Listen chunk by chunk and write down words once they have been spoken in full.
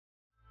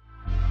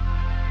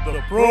The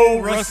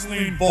Pro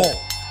Wrestling Vault.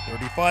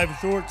 35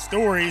 short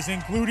stories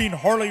including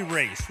Harley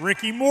Race,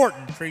 Ricky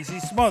Morton, Tracy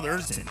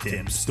Smothers, and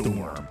Tim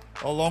Storm.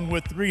 Along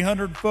with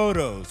 300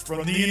 photos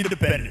from the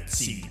independent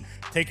scene,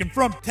 taken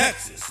from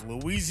Texas,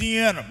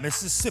 Louisiana,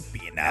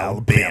 Mississippi, and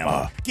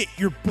Alabama. Get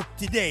your book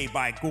today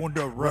by going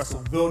to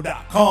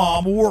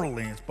WrestleVille.com or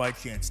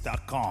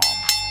LanceByChance.com.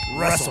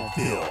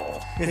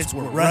 WrestleVille, it's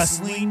where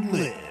wrestling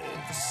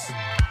lives.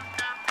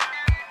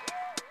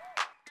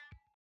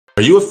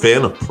 Are you a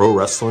fan of pro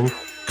wrestling,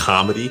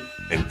 comedy,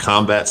 and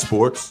combat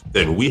sports?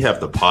 Then we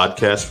have the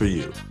podcast for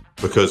you,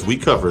 because we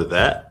cover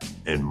that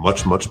and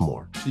much, much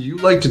more. Do you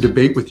like to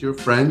debate with your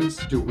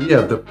friends? Do we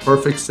have the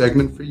perfect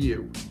segment for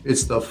you?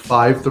 It's the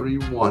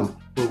 531,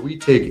 where we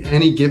take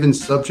any given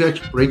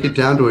subject, break it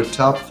down to a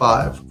top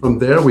 5. From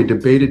there, we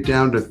debate it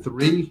down to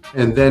 3,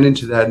 and then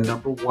into that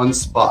number 1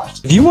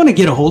 spot. If you want to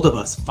get a hold of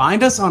us,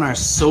 find us on our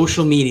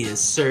social medias.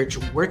 Search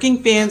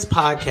Working Fans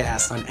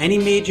Podcast on any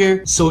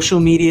major social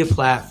media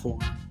platform.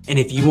 And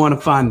if you want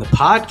to find the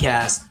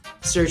podcast,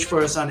 search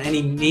for us on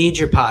any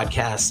major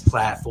podcast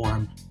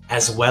platform,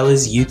 as well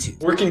as YouTube.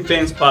 Working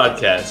Fans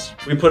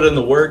Podcast. We put in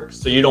the work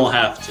so you don't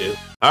have to.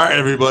 All right,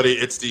 everybody.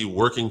 It's the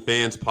Working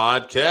Fans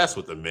Podcast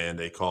with the man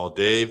they call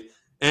Dave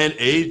and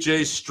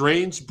AJ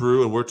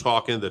Strangebrew, and we're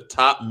talking the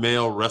top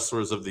male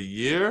wrestlers of the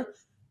year.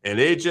 And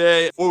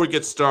AJ, before we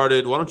get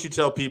started, why don't you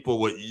tell people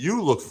what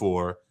you look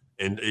for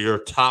in your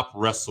top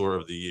wrestler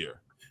of the year?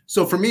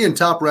 So for me, in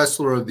Top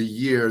Wrestler of the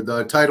Year,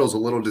 the title's a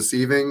little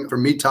deceiving. For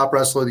me, Top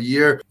Wrestler of the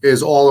Year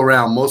is all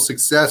around most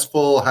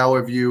successful. How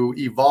have you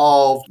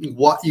evolved?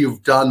 What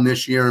you've done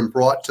this year and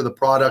brought to the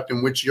product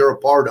in which you're a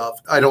part of.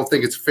 I don't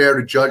think it's fair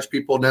to judge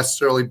people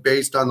necessarily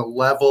based on the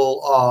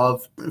level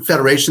of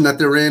federation that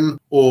they're in,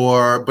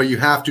 but you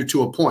have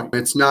to a point.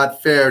 It's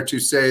not fair to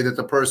say that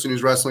the person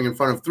who's wrestling in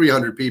front of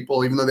 300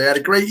 people, even though they had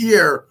a great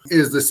year,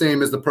 is the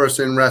same as the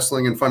person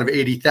wrestling in front of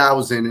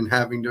 80,000 and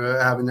having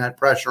that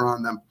pressure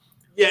on them.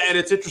 Yeah, and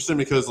it's interesting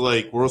because,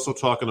 like, we're also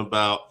talking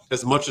about,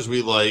 as much as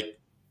we like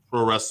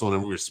pro wrestling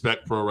and we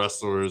respect pro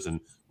wrestlers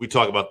and we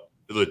talk about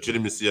the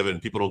legitimacy of it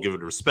and people don't give it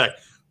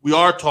respect, we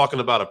are talking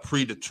about a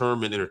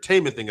predetermined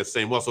entertainment thing that's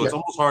saying, well, so it's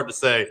almost hard to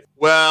say,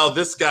 well,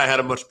 this guy had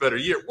a much better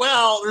year.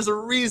 Well, there's a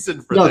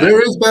reason for that. No, there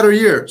is better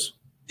years.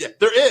 Yeah,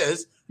 there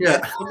is. Yeah.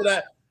 And some of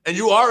that, and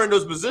you are in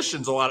those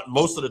positions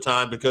most of the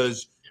time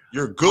because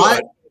you're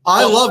good.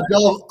 I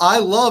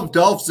love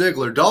Dolph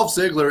Ziggler. Dolph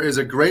Ziggler is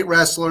a great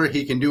wrestler.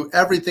 He can do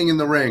everything in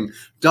the ring.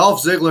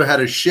 Dolph Ziggler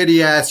had a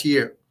shitty ass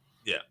year.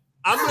 Yeah.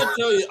 I'm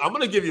going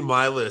to give you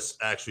my list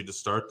actually to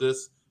start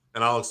this,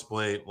 and I'll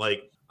explain.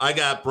 Like, I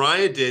got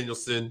Bryan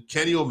Danielson,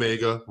 Kenny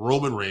Omega,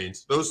 Roman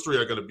Reigns. Those 3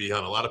 are going to be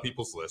on a lot of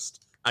people's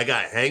list. I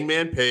got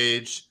Hangman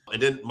Page,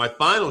 and then my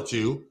final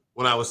 2,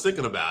 when I was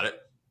thinking about it,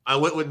 I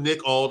went with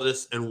Nick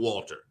Aldis and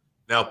Walter.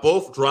 Now,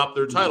 both dropped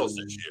their titles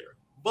this year,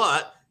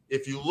 but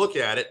if you look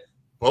at it,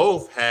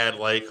 both had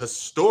like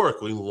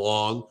historically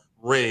long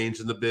range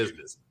in the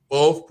business.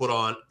 Both put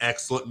on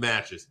excellent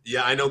matches.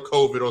 Yeah, I know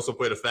COVID also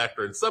played a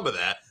factor in some of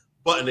that,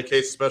 but in the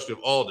case especially of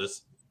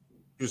Aldis,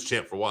 he was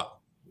champ for a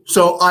while.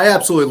 So I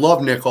absolutely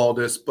love Nick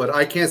Aldis, but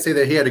I can't say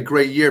that he had a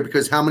great year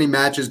because how many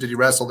matches did he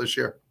wrestle this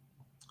year?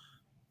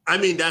 I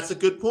mean, that's a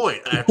good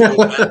point. I have to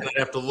go back and I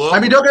have to look. I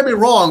mean, don't get me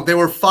wrong. There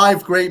were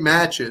 5 great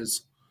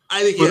matches.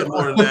 I think he had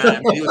more than that. I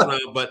mean, he was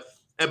around, but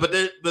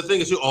then the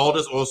thing is,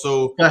 Aldis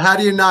also. How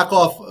do you knock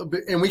off?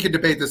 And we could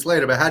debate this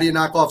later, but how do you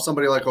knock off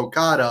somebody like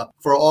Okada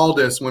for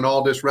Aldis when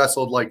Aldis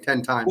wrestled like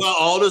 10 times?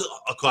 Well,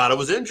 Okada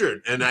was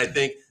injured, and I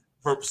think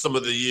for some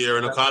of the year,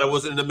 and Okada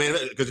wasn't in the main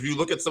because if you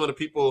look at some of the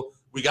people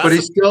we got,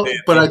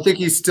 but I think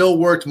he still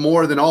worked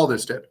more than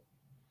Aldis did.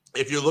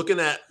 If you're looking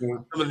at,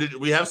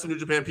 we have some New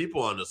Japan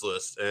people on this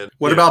list, and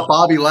what about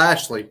Bobby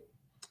Lashley?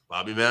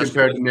 Bobby Lashley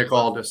compared to Nick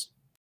Aldis.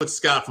 With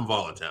Scott from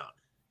Voluntown,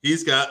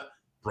 he's got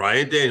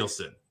Bryan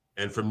Danielson.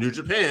 And from New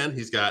Japan,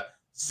 he's got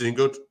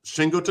Shingo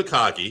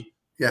Takagi,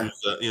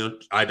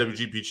 who's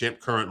IWGP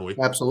champ currently.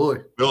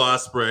 Absolutely. Will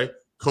Ospreay,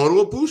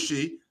 Kota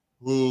Ibushi,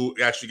 who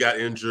actually got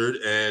injured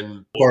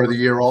and part of the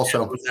year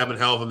also was having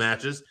hell of a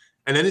matches.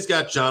 And then he's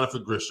got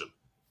Jonathan Gresham.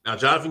 Now,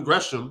 Jonathan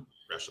Gresham,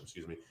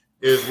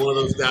 is one of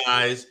those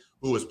guys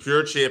who was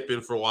pure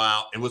champion for a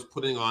while and was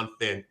putting on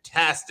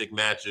fantastic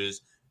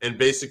matches and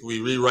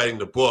basically rewriting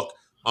the book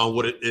on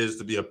what it is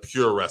to be a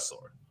pure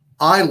wrestler.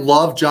 I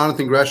love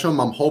Jonathan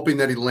Gresham. I'm hoping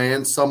that he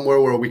lands somewhere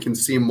where we can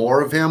see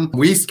more of him.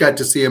 We got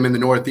to see him in the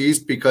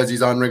Northeast because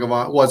he's on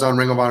was on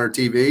Ring of Honor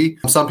TV.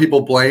 Some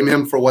people blame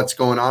him for what's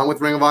going on with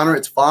Ring of Honor.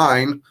 It's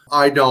fine.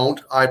 I don't.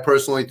 I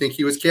personally think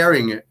he was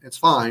carrying it. It's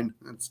fine.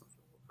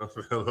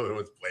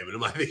 Everyone's blaming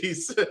him. I think I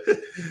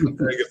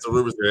guess the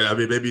rumors there. I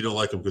mean, maybe you don't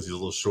like him because he's a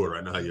little short.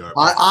 I know how you are.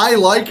 I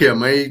like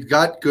him. He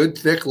got good,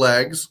 thick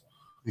legs.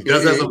 He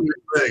does have some big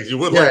legs. You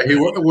would like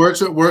him.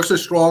 Works a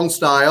strong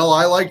style.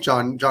 I like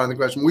Jonathan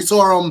Gresham. We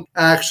saw him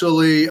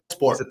actually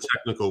sport. He's a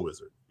technical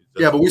wizard.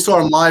 Yeah, but we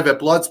saw him live at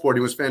Bloodsport. He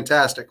was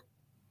fantastic.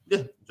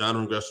 Yeah,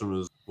 Jonathan Gresham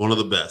is one of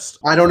the best.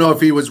 I don't know if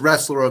he was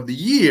Wrestler of the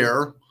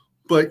Year,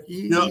 but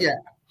yeah.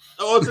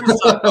 Oh, it's in the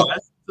top 5.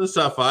 It's in the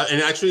top 5.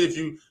 And actually, if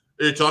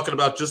you're talking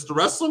about just the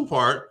wrestling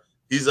part,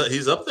 he's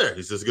up there.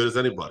 He's as good as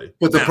anybody.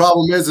 But the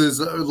problem is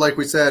like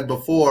we said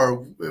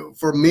before,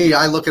 for me,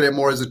 I look at it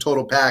more as a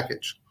total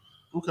package.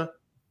 Okay.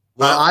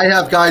 Well, I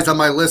have guys on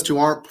my list who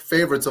aren't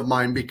favorites of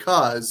mine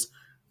because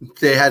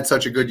they had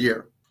such a good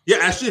year. Yeah,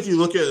 actually, if you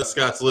look at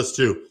Scott's list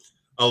too,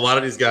 a lot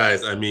of these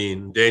guys, I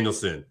mean,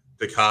 Danielson,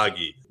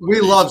 Takagi. We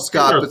love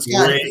Scott, but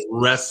Scott, great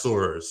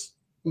wrestlers.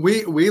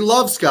 We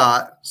love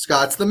Scott.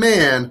 Scott's the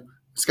man.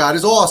 Scott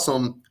is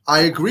awesome.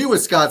 I agree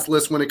with Scott's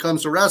list when it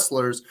comes to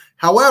wrestlers.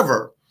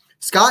 However,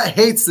 Scott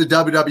hates the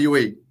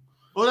WWE.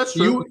 Well, that's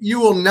true. You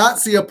will not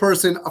see a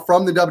person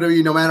from the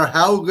WWE, no matter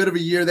how good of a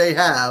year they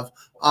have,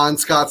 on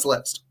Scott's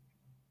list.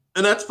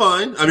 And that's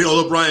fine. I mean,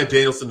 although Bryan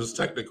Danielson is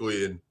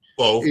technically in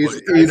both. He's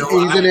in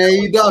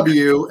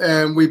AEW,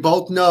 and we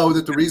both know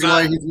that the reason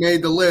why he's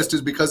made the list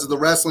is because of the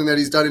wrestling that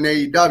he's done in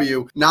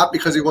AEW, not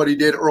because of what he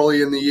did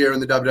early in the year in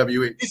the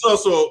WWE.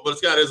 But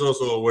Scott is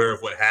also aware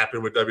of what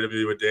happened with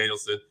WWE with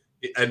Danielson.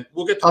 And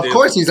we'll get to Of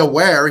course he's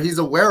aware. He's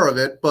aware of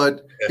it,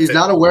 but he's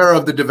not aware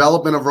of the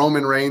development of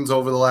Roman Reigns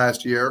over the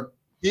last year.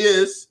 He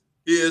is.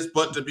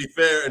 But to be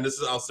fair, and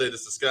I'll say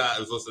this to Scott,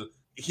 who's listening,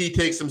 he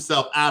takes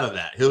himself out of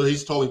that.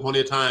 He's told me plenty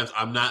of times,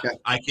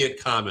 I can't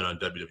comment on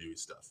WWE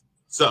stuff.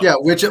 So yeah,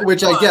 which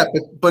I get,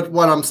 but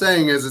what I'm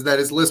saying is that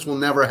his list will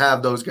never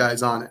have those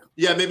guys on it.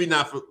 Yeah, maybe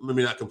not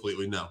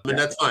completely. No, I mean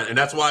that's fine, and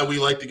that's why we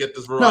like to get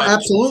this variety. No,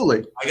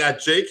 absolutely. I got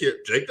Jake here.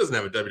 Jake doesn't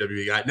have a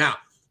WWE guy now.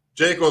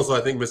 Jake also, I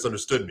think,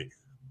 misunderstood me.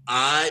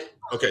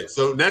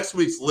 So next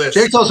week's list.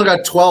 Jake's also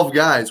got 12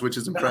 guys, which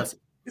is impressive.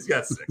 He's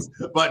got 6.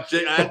 But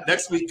Jake,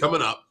 next week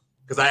coming up,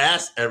 because I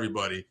asked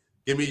everybody,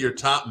 give me your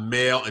top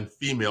male and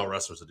female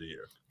wrestlers of the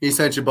year. He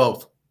sent you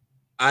both.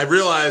 I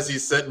realized he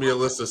sent me a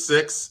list of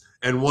 6,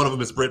 and one of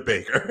them is Britt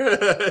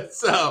Baker.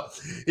 So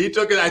he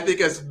took it, I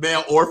think, as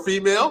male or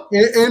female.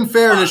 In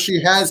fairness,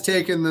 she has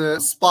taken the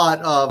spot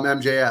of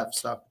MJF.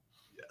 So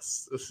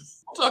yes,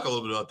 we'll talk a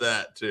little bit about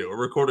that too.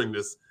 We're recording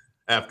this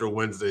after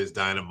Wednesday's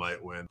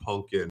Dynamite when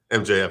Punk and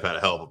MJF had a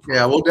hell of a program.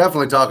 Yeah, we'll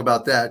definitely talk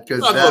about that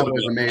because that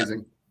was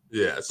amazing.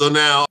 Yeah. So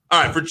now,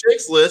 all right, for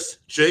Jake's list,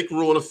 Jake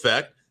rule in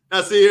effect.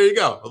 Now, see, here you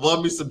go. I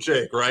love me some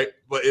Jake, right?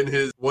 But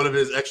in one of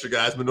his extra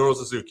guys, Minoru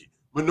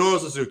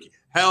Suzuki.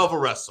 Hell of a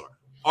wrestler.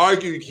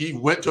 Argued he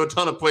went to a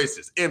ton of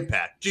places.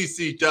 Impact,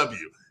 GCW,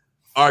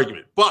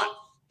 argument. But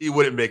he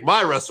wouldn't make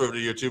my wrestler of the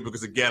year too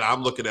because, again,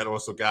 I'm looking at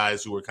also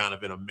guys who were kind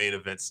of in a main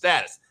event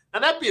status.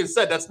 Now, that being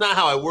said, that's not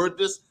how I word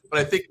this, but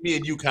I think me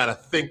and you kind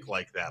of think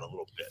like that a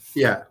little bit.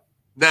 Yeah.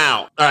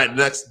 Now, all right,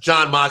 next,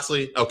 John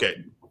Moxley.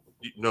 Okay,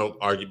 no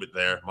argument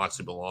there.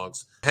 Moxley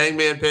belongs.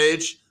 Hangman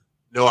Page.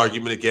 No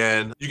argument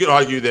again. You could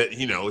argue that,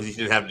 he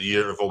didn't have the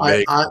year of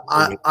Omega.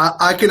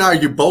 I can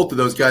argue both of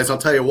those guys. I'll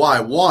tell you why.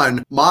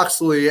 One,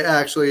 Moxley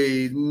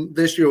actually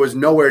this year was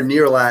nowhere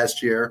near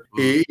last year.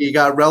 Mm-hmm. He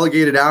got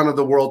relegated out of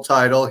the world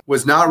title,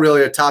 was not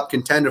really a top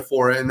contender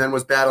for it, and then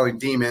was battling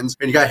demons.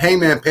 And you got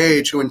Hangman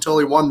Page, who until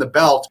he won the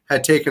belt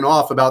had taken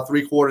off about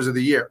 3/4 of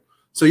the year.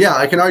 So, yeah,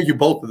 I can argue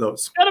both of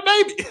those. Got a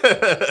baby.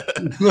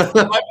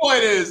 My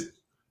point is,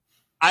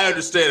 I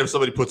understand if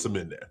somebody puts them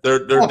in there.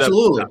 They're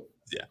absolutely.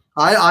 Yeah.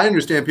 I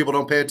understand people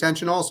don't pay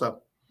attention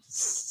also.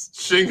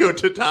 Shingo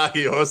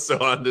Takagi also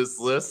on this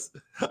list.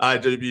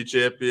 IWGP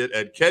champion.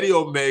 And Kenny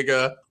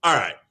Omega. All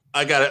right.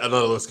 I got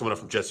another list coming up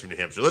from Jesse, New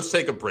Hampshire. Let's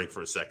take a break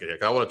for a second here.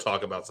 I want to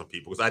talk about some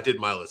people because I did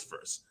my list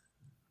first.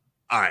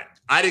 All right.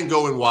 I didn't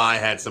go in why I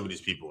had some of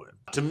these people in.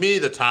 To me,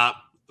 the top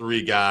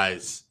 3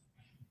 guys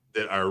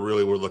that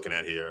we're looking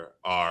at here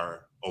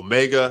are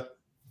Omega,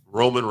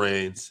 Roman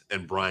Reigns,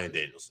 and Bryan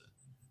Danielson.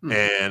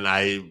 And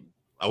I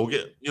will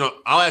get,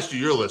 I'll ask you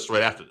your list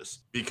right after this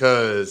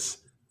because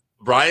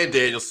Bryan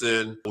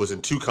Danielson was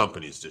in 2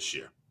 companies this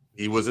year.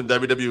 He was in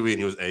WWE and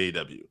he was in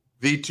AEW,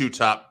 the 2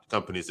 top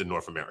companies in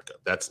North America.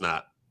 That's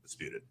not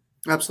disputed.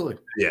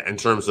 Absolutely. Yeah, in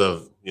terms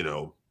of,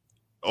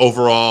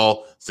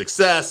 overall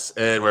success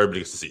and where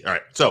everybody gets to see. All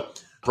right, so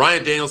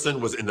Bryan Danielson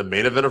was in the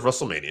main event of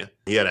WrestleMania.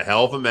 He had a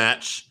hell of a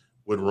match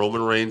with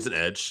Roman Reigns and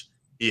Edge.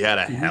 He had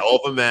a hell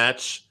of a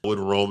match with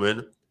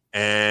Roman.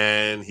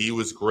 And he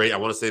was great. I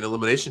want to say an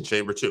Elimination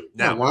Chamber too.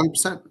 Now,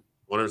 100%.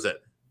 100%.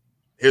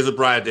 Here's what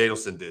Bryan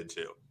Danielson did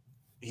too.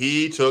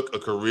 He took a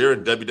career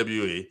in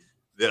WWE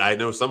that I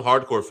know some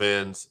hardcore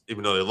fans,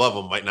 even though they love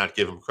him, might not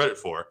give him credit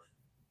for.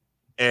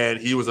 And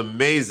he was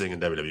amazing in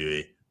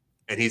WWE.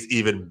 And he's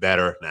even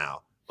better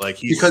now.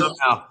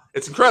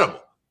 It's incredible.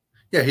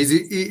 Yeah,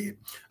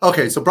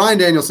 okay, so Bryan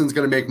Danielson's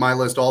going to make my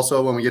list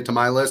also when we get to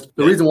my list.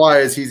 The reason why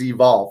is he's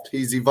evolved.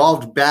 He's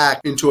evolved back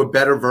into a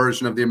better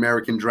version of the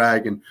American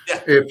Dragon.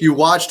 Yeah. If you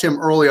watched him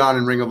early on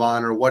in Ring of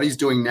Honor, what he's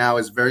doing now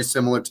is very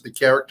similar to the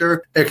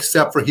character,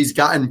 except for he's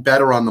gotten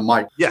better on the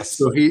mic. Yes.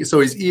 So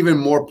he's even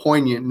more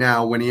poignant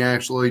now when he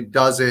actually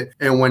does it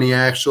and when he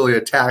actually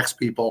attacks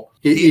people.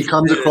 He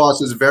comes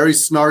across as very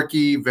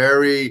snarky,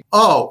 very,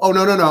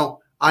 no.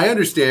 I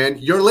understand.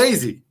 You're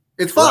lazy.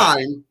 It's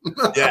fine.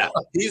 Right. Yeah,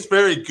 he's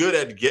very good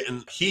at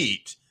getting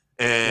heat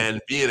and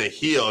being a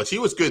heel. He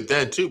was good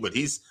then too, but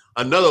he's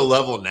another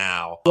level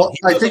now. Well,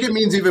 I think it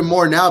means even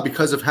more now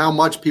because of how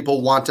much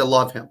people want to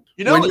love him.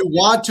 When you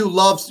want to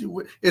love,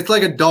 it's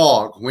like a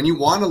dog. When you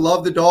want to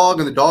love the dog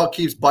and the dog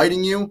keeps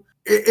biting you,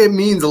 it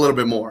means a little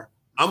bit more.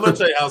 I'm going to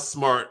tell you how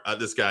smart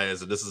this guy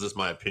is, and this is just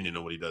my opinion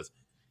on what he does.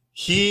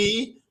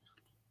 He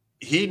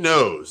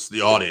knows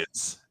the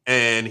audience,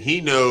 and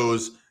he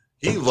knows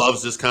he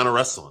loves this kind of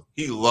wrestling.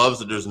 He loves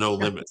that there's no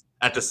limits.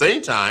 At the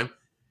same time,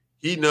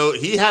 he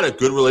had a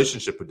good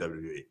relationship with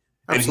WWE,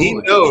 and he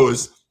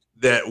knows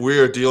that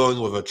we're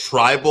dealing with a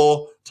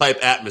tribal type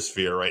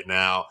atmosphere right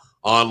now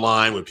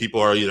online when people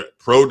are either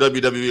pro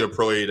WWE or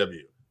pro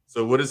AEW.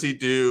 So what does he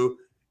do?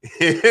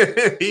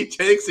 He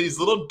takes these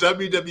little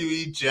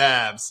WWE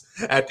jabs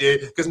at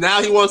because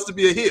now he wants to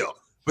be a heel,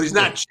 but he's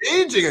not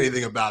changing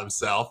anything about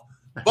himself.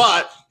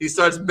 But he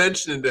starts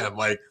mentioning them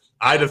like,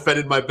 I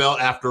defended my belt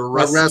after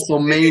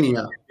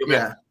WrestleMania.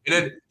 Yeah. And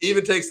then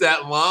even takes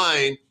that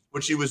line,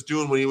 which he was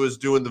doing when he was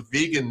doing the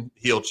vegan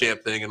heel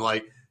champ thing, and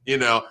like,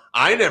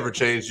 I never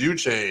changed, you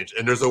changed.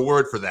 And there's a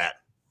word for that,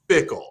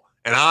 fickle.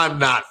 And I'm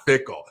not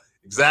fickle.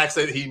 Exact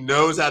same. He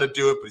knows how to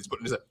do it, but he's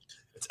putting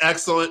it's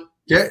excellent.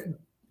 Yeah.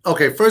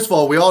 Okay, first of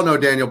all, we all know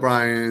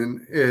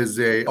Brian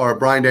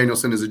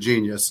Danielson is a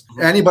genius.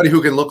 Mm-hmm. Anybody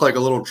who can look like a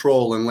little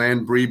troll and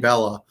land Brie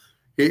Bella,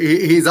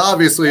 he's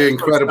obviously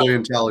incredibly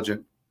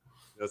intelligent.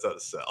 That's how to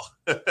sell.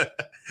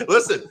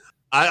 Listen,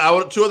 I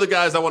want two other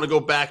guys I want to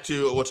go back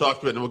to. We'll talk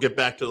to it, and we'll get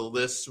back to the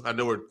list. I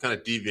know we're kind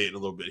of deviating a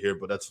little bit here,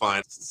 but that's fine.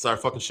 It's our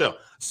fucking show.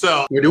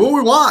 So we do what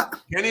we want.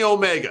 Kenny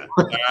Omega,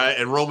 all right,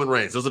 and Roman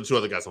Reigns. Those are the two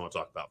other guys I want to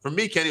talk about. For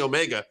me, Kenny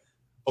Omega,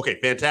 okay,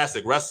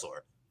 fantastic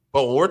wrestler.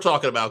 But when we're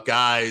talking about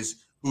guys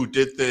who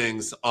did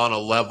things on a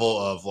level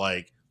of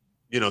like,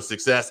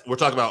 success, we're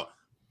talking about,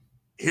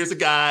 here's a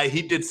guy,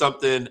 he did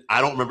something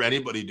I don't remember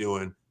anybody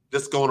doing,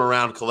 just going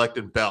around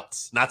collecting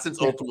belts. Not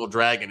since Ultimate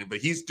Dragon, but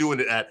he's doing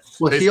it at.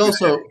 Well,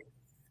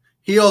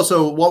 he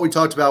also what we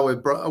talked about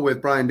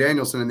with Bryan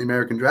Danielson and the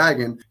American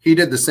Dragon, he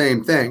did the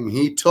same thing.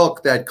 He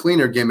took that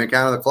cleaner gimmick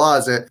out of the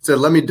closet, said,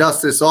 let me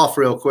dust this off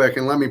real quick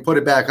and let me put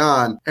it back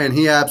on. And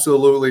he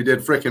absolutely did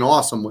freaking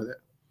awesome with it.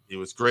 He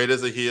was great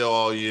as a heel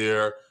all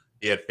year.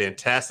 He had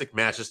fantastic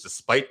matches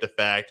despite the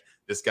fact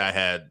this guy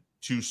had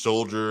two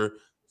soldiers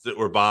that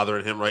were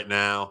bothering him right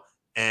now.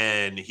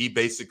 And he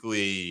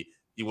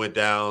went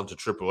down to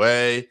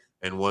AAA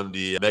and won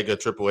the Mega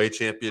AAA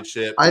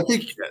championship. I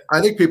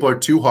think people are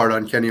too hard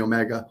on Kenny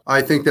Omega.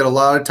 I think that a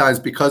lot of times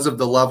because of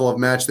the level of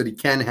match that he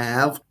can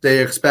have,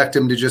 they expect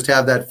him to just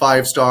have that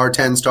 5-star,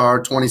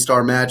 10-star,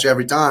 20-star match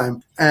every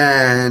time.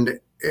 And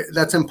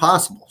that's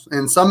impossible.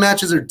 And some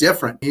matches are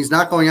different. He's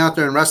not going out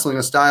there and wrestling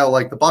a style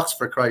like the Bucks,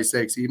 for Christ's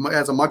sakes. He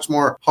has a much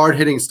more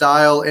hard-hitting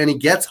style, and he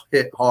gets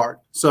hit hard.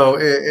 So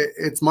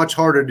it's much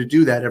harder to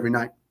do that every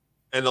night.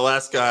 And the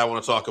last guy I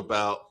want to talk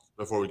about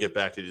before we get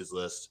back to this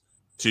list,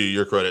 to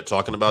your credit,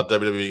 talking about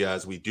WWE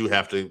guys, we do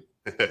have to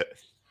I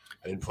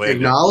didn't plan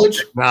acknowledge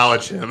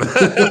him.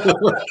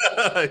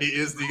 He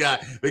is the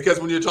guy. Because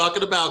when you're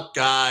talking about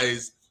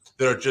guys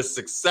that are just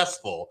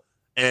successful,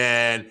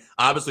 and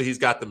obviously he's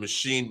got the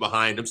machine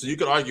behind him. So you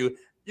could argue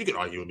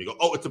with me, go,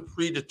 oh, it's a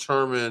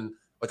predetermined,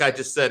 like I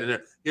just said in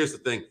there. Here's the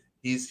thing.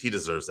 He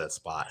deserves that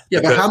spot. Yeah,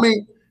 but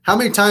how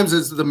many times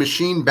has the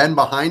machine been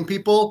behind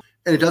people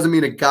and it doesn't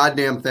mean a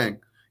goddamn thing?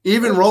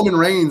 Even Roman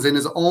Reigns in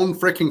his own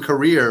freaking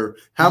career,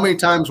 how many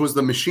times was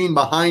the machine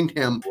behind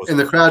him and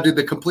the crowd did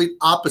the complete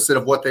opposite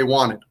of what they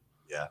wanted?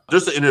 Yeah.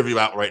 There's an interview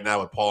out right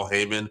now with Paul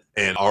Heyman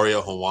and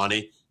Ariel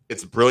Helwani.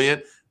 It's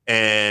brilliant.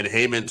 And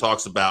Heyman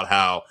talks about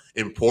how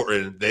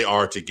important they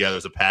are together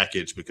as a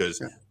package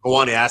because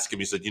Helwani asked him,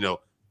 he said,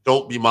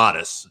 don't be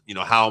modest.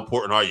 How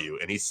important are you?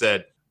 And he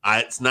said,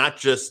 it's not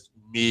just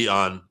me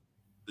on,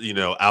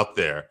 out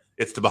there.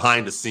 It's the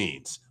behind the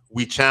scenes.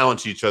 We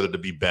challenge each other to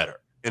be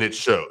better. And it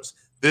shows.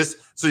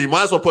 So you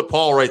might as well put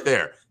Paul right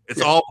there.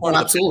 It's all part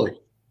of absolutely.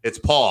 It's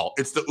Paul.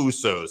 It's the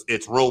Usos.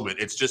 It's Roman.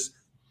 It's just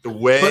the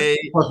way.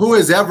 But who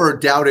has ever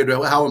doubted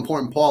how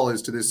important Paul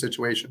is to this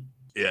situation?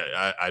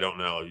 Yeah, I don't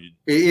know.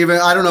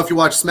 I don't know if you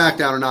watched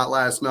SmackDown or not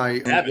last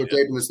night. We're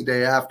taping this the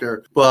day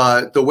after,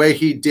 but the way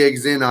he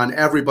digs in on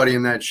everybody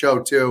in that show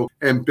too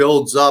and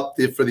builds up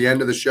for the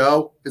end of the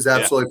show is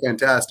absolutely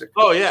fantastic.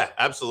 Oh yeah,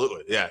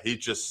 absolutely. Yeah,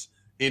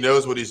 he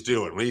knows what he's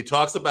doing. When he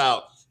talks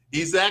about,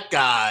 he's that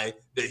guy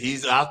that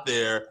he's out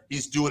there,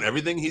 he's doing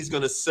everything he's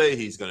going to say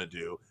he's going to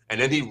do,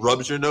 and then he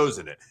rubs your nose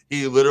in it.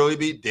 He literally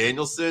beat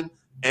Danielson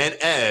and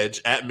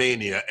Edge at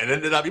Mania and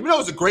ended up, even though it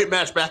was a great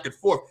match back and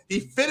forth, he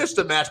finished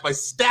the match by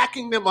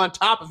stacking them on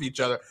top of each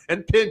other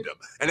and pinned them.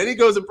 And then he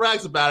goes and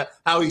brags about it,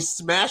 how he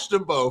smashed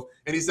them both.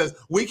 And he says,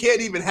 we can't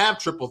even have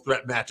triple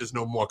threat matches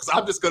no more because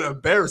I'm just going to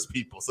embarrass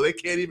people. So they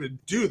can't even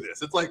do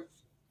this. It's like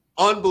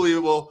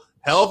unbelievable.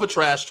 Hell of a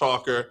trash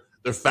talker.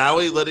 They're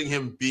finally letting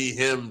him be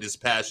him this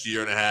past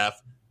year and a half.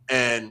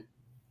 And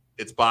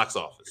it's box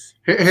office.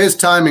 His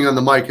timing on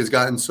the mic has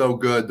gotten so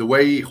good. The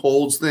way he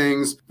holds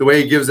things, the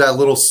way he gives that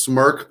little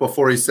smirk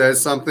before he says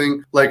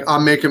something, like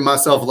I'm making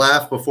myself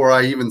laugh before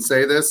I even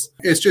say this.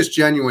 It's just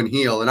genuine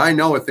heel. And I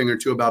know a thing or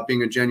two about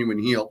being a genuine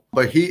heel.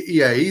 But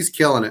he's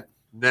killing it.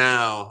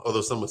 Now,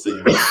 although some would say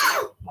you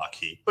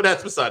lucky, but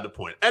that's beside the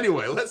point.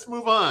 Anyway, let's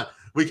move on.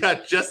 We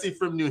got Jesse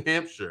from New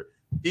Hampshire.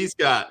 He's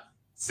got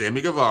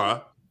Sammy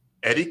Guevara,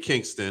 Eddie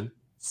Kingston,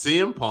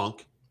 CM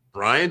Punk,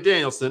 Bryan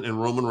Danielson,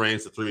 and Roman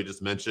Reigns, the three we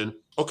just mentioned.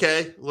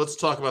 Okay, let's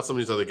talk about some of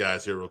these other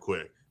guys here real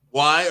quick.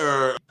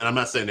 And I'm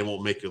not saying they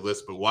won't make your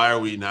list, but why are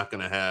we not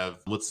going to have,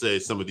 let's say,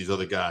 some of these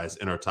other guys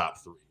in our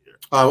top three here?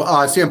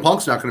 CM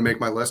Punk's not going to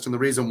make my list. And the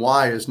reason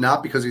why is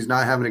not because he's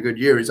not having a good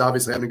year. He's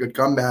obviously having a good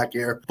comeback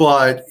here,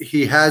 but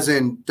he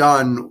hasn't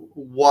done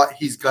what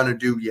he's going to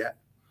do yet.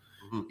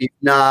 Mm-hmm. He's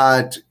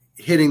not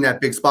hitting that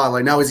big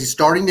spotlight. Now, is he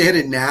starting to hit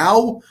it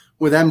now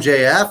with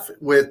MJF,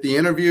 with the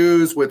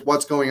interviews, with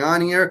what's going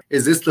on here?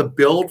 Is this the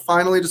build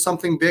finally to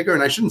something bigger?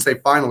 And I shouldn't say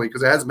finally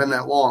because it hasn't been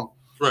that long.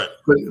 Right.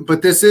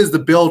 But this is the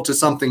build to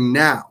something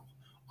now.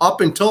 Up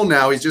until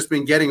now, he's just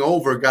been getting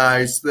over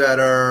guys that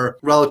are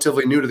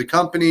relatively new to the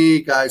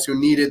company, guys who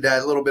needed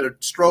that little bit of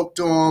stroke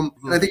to him.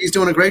 And I think he's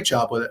doing a great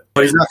job with it.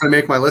 But he's not going to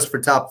make my list for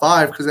top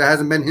 5 because it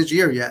hasn't been his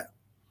year yet.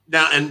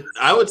 Now, and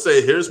I would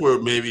say here's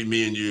where maybe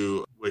me and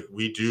you, like,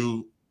 we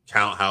do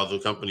count how the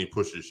company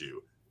pushes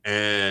you.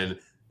 And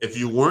if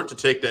you weren't to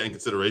take that in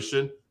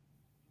consideration,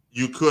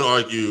 you could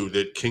argue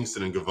that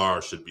Kingston and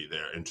Guevara should be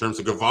there in terms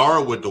of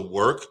Guevara with the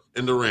work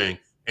in the ring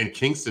and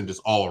Kingston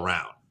just all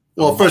around.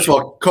 Well, first of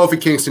all,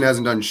 Kofi Kingston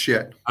hasn't done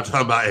shit. I'm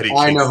talking about Eddie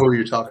Kingston. I know who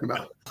you're talking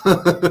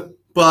about.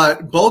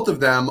 But both of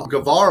them,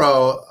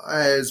 Guevara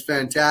is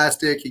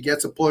fantastic. He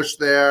gets a push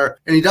there,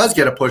 and he does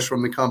get a push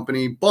from the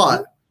company,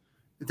 but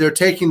they're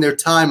taking their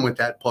time with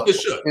that push. They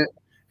should.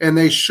 And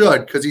they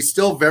should, because he's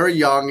still very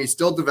young. He's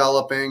still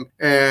developing,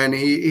 and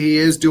he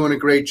is doing a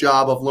great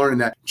job of learning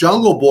that.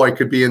 Jungle Boy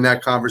could be in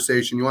that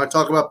conversation. You want to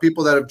talk about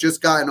people that have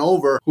just gotten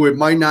over who it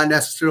might not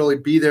necessarily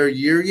be their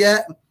year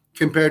yet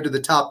compared to the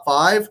top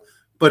 5.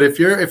 But if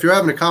you're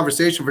having a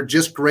conversation for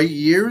just great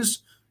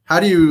years, how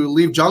do you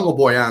leave Jungle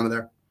Boy out of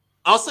there?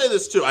 I'll say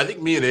this too. I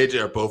think me and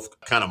AJ are both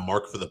kind of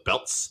marked for the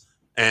belts.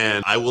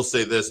 And I will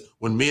say this,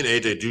 when me and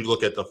AJ do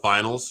look at the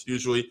finals,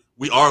 usually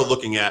we are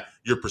looking at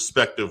your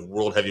prospective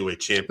world heavyweight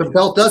champion. The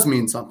belt does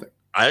mean something.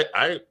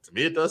 To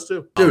me, it does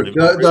too. Dude,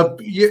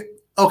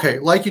 okay,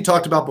 like you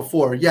talked about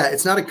before, yeah,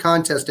 it's not a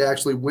contest to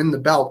actually win the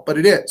belt, but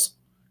it is.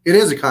 It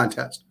is a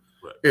contest.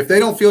 Right. If they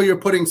don't feel you're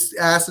putting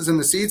asses in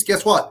the seats,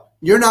 guess what?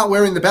 You're not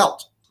wearing the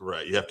belt.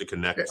 Right, you have to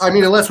connect. I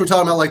mean, unless we're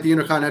talking about like the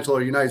Intercontinental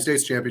or United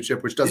States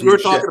Championship, which doesn't. We're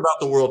talking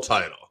about the world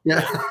title.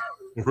 Yeah.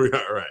 Right.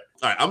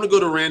 All right, I'm going to go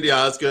to Randy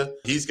Osgood.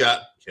 He's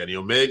got Kenny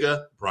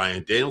Omega,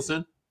 Bryan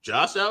Danielson,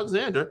 Josh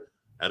Alexander,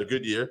 had a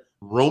good year,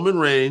 Roman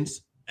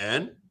Reigns,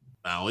 and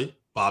Maui,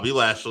 Bobby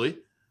Lashley,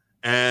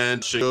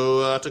 and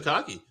Shingo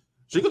Takagi.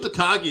 Shingo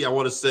Takagi, I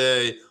want to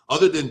say,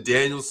 other than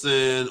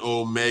Danielson,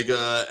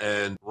 Omega,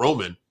 and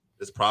Roman,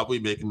 is probably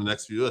making the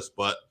next few lists,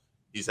 but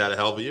he's had a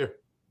hell of a year.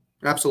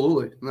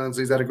 Absolutely.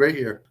 He's had a great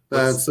year.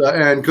 That's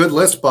and good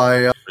list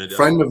by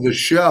friend of the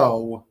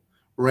show,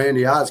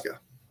 Randy Osgood.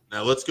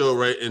 Now let's go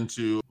right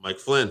into Mike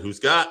Flynn, who's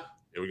got,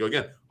 here we go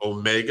again,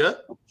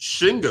 Omega,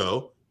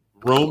 Shingo,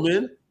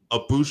 Roman,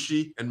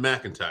 Ibushi, and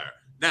McIntyre.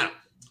 Now,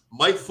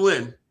 Mike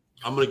Flynn,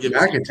 I'm going to give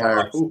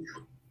McIntyre.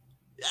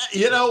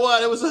 You know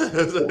what? It was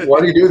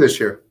What did he do this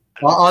year?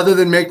 Other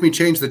than make me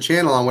change the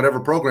channel on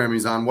whatever program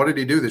he's on, what did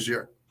he do this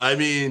year? I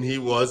mean, he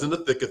was in the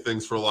thick of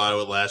things for a while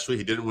with Lashley.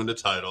 He didn't win the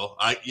title.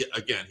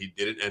 Again, he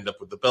didn't end up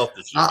with the belt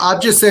this year.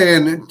 I'm just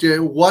saying,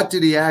 what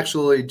did he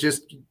actually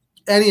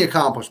any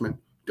accomplishment?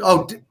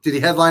 Oh, did he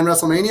headline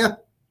WrestleMania?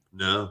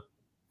 No.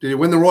 Did he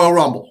win the Royal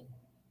Rumble?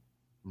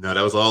 No,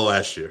 that was all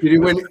last year. Did he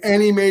win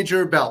any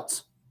major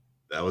belts?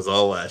 That was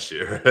all last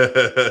year.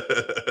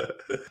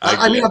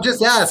 I mean, I'm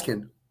just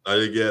asking.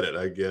 I get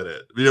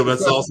it. You know,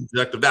 that's all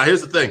subjective. Now,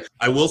 here's the thing.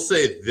 I will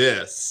say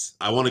this.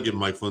 I want to give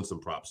Mike Flynn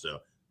some props, though,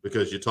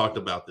 because you talked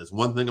about this.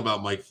 One thing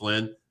about Mike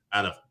Flynn,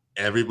 out of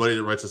everybody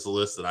that writes us a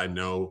list that I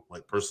know,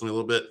 like personally a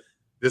little bit,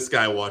 this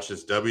guy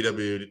watches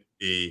WWE,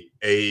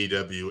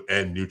 AEW,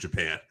 and New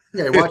Japan.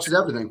 Yeah, he watches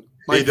everything.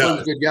 Mike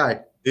Flynn's a good guy.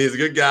 He's a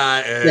good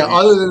guy. And yeah,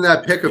 other than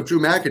that pick of Drew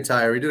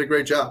McIntyre, he did a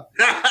great job.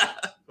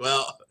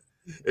 Well,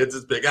 it's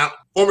his pick.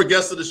 Former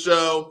guest of the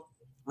show,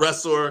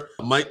 wrestler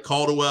Mike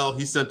Caldwell.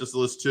 He sent us a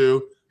list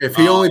too. If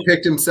he only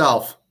picked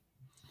himself.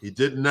 He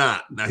did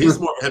not. Now, he's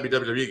more of a heavy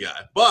WWE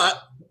guy. But,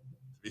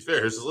 to be fair,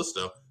 here's his list,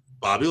 though.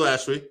 Bobby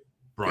Lashley,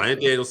 Bryan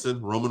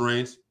Danielson, Roman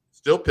Reigns,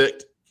 still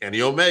picked.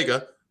 Kenny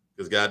Omega,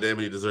 because goddamn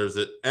it, he deserves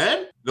it.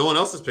 And no one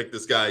else has picked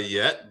this guy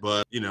yet.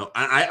 But, you know,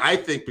 I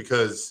think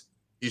because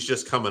he's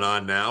just coming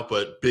on now,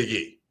 but Big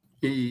E.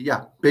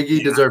 Big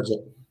E deserves it.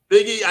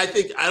 Big E, I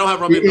think, I don't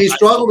have Roman. He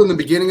struggled in the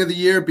beginning of the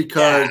year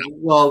because,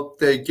 well,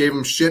 they gave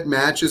him shit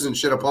matches and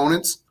shit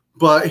opponents.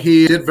 But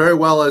he did very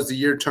well as the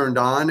year turned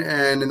on,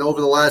 and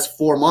over the last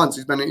 4 months,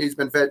 he's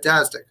been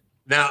fantastic.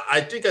 Now, I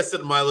think I said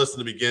in my list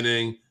in the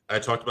beginning, I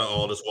talked about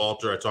Aldis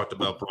Walter, I talked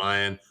about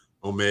Bryan,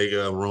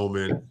 Omega,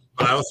 Roman,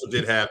 but I also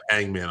did have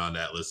Hangman on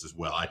that list as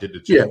well. I did the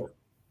two.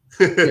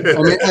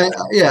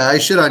 Yeah. I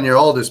shit on your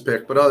Aldis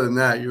pick, but other than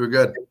that, you were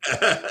good.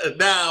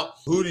 Now,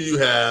 who do you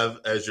have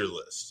as your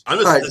list? I'm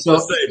just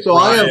say so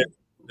Bryan, I have.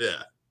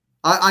 Yeah.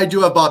 I do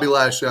have Bobby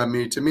Lashley on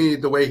me. To me,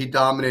 the way he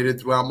dominated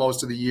throughout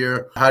most of the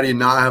year, how do you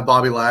not have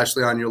Bobby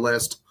Lashley on your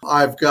list?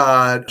 I've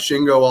got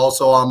Shingo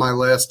also on my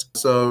list.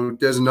 So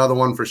there's another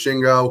one for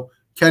Shingo.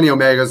 Kenny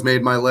Omega's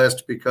made my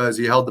list because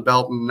he held the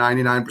belt in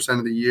 99%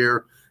 of the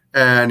year,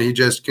 and he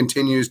just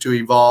continues to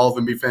evolve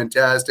and be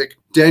fantastic.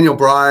 Daniel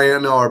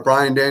Bryan, or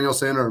Bryan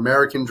Danielson, or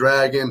American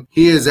Dragon,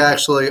 he is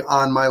actually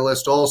on my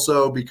list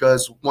also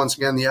because, once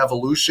again, the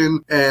evolution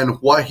and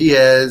what he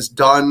has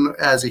done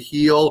as a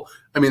heel.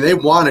 I mean, they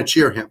want to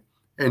cheer him,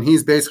 and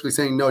he's basically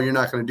saying, no, you're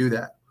not going to do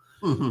that.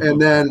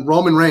 And then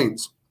Roman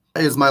Reigns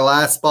is my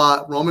last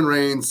spot. Roman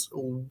Reigns,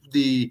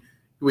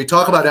 we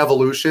talk about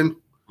evolution,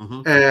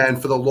 and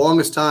for the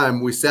longest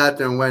time, we sat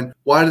there and went,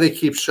 why do they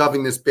keep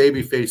shoving this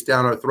baby face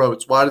down our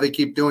throats? Why do they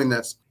keep doing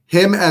this?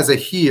 Him as a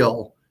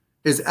heel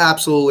is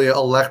absolutely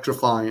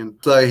electrifying.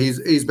 So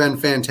he's been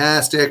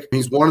fantastic.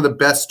 He's one of the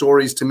best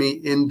stories to me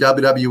in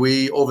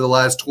WWE over the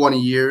last 20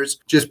 years,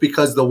 just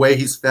because of the way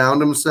he's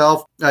found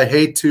himself. I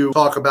hate to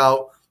talk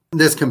about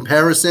this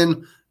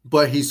comparison,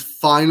 but he's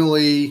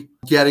finally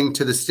getting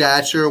to the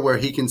stature where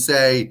he can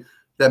say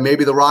that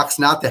maybe The Rock's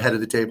not the head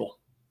of the table.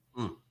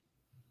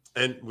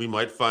 And we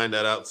might find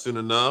that out soon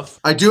enough.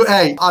 I do.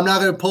 Hey, I'm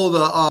not going to pull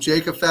the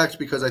Jake effect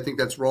because I think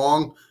that's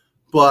wrong.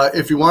 But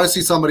if you want to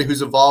see somebody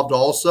who's evolved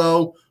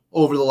also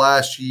over the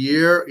last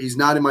year, he's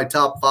not in my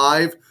top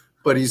 5,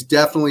 but he's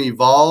definitely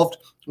evolved.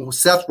 Well,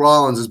 Seth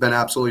Rollins has been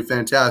absolutely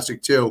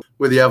fantastic too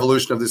with the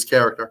evolution of this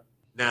character.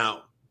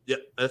 Now, yeah,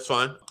 that's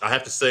fine. I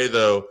have to say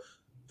though,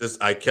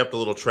 I kept a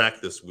little track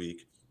this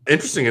week.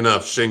 Interesting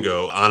enough,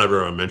 Shingo,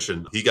 Honorable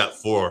mentioned, he got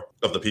 4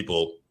 of the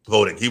people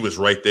voting. He was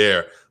right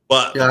there.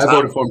 But yeah, I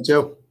voted for him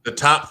too. The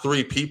top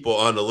 3 people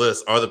on the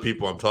list are the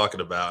people I'm talking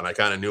about, and I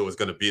kind of knew it was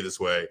going to be this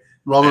way.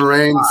 Roman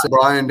Reigns,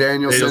 Bryan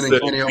Danielson,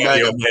 and Kenny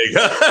Omega.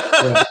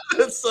 Yeah.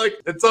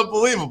 It's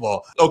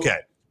unbelievable. Okay,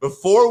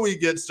 before we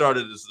get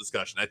started this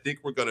discussion, I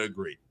think we're going to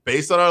agree,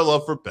 based on our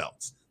love for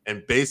belts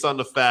and based on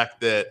the fact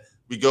that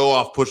we go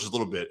off pushes a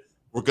little bit,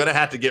 we're going to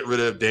have to get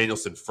rid of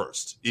Danielson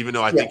first, even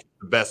though I think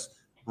he's the best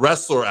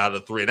wrestler out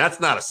of the 3, and that's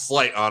not a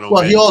slight on him.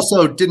 Well, he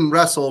also didn't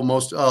wrestle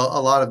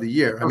a lot of the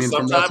year. I mean,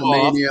 from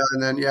WrestleMania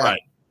and then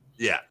right.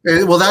 Yeah.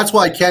 And, well, that's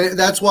why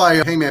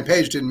Hangman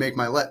Page didn't make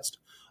my list.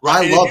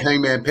 Right. I love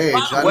Hangman Page.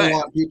 I don't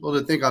want people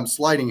to think I'm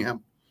slighting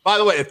him. By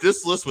the way, if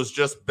this list was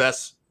just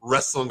best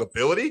wrestling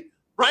ability,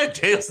 Bryan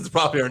Danielson's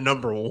probably our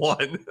number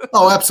 1.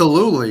 Oh,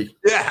 absolutely.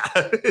 Yeah.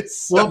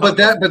 Well, but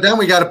then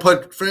we got to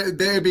put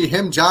there'd be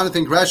him,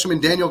 Jonathan Gresham,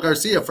 and Daniel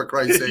Garcia, for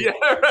Christ's sake.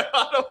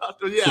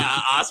 Yeah,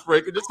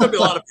 Ospreay. It's gonna be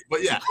a lot of people.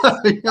 But yeah,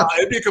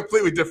 it'd be a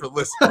completely different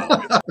list.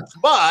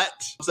 But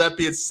that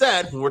being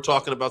said, when we're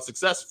talking about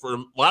success, for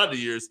a lot of the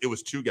years, it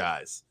was 2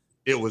 guys.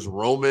 It was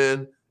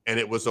Roman and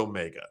it was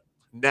Omega.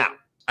 Now,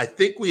 I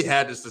think we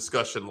had this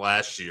discussion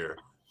last year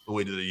when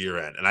we did the year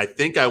end, and I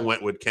think I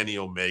went with Kenny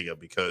Omega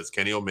because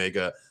Kenny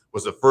Omega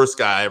was the first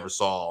guy I ever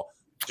saw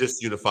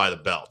just unify the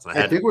belts. And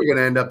I think we're going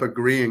to end up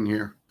agreeing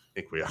here. I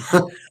think we are.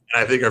 And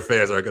I think our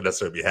fans aren't going to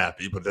necessarily be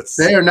happy, but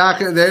they are not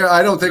going to.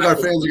 I don't think our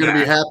fans are going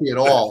to be happy at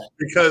all.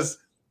 Because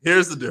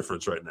here's the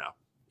difference right now.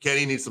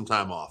 Kenny needs some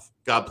time off.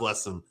 God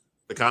bless him.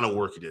 The kind of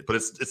work he did, but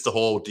it's the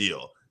whole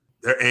deal.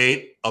 There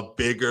ain't a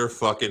bigger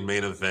fucking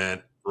main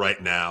event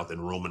right now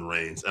than Roman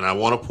Reigns. And I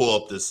want to pull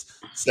up this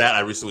stat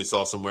I recently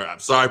saw somewhere. I'm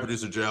sorry,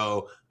 Producer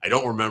Joe. I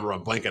don't remember.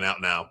 I'm blanking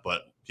out now,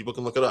 but people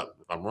can look it up.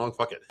 If I'm wrong,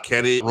 fuck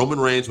it. Roman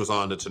Reigns was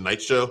on the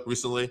Tonight Show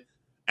recently,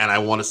 and I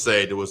want to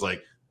say there was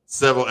like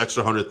several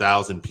extra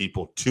 100,000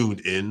 people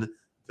tuned in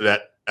to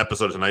that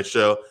episode of Tonight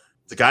Show.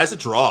 The guy's a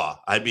draw.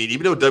 I mean,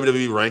 even though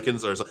WWE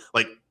rankings are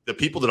like the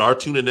people that are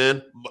tuning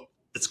in,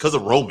 it's because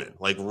of Roman.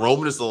 Like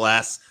Roman is the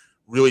last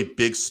really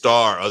big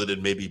star other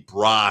than maybe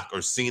Brock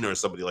or Cena or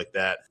somebody like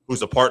that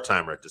who's a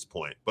part-timer at this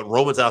point. But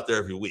Roman's out there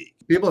every week.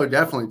 People are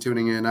definitely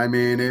tuning in. I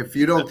mean, if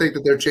you don't think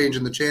that they're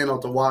changing the channel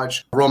to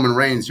watch Roman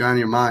Reigns, you're on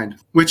your mind.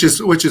 Which is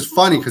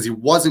funny because he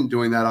wasn't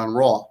doing that on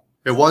Raw.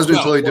 It wasn't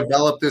until he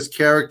developed this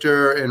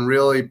character and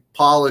really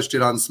polished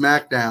it on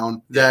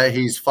SmackDown that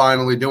he's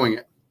finally doing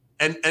it.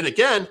 And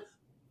again,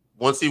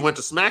 once he went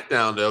to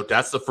SmackDown, though,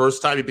 that's the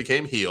first time he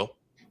became heel.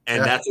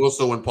 And that's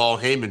also when Paul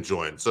Heyman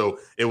joined. So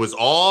it was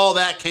all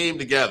that came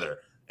together.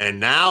 And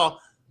now,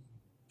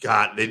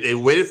 God, they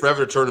waited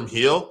forever to turn him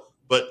heel.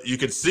 But you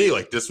could see,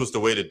 like, this was the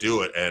way to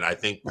do it. And I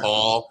think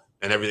Paul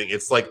and everything,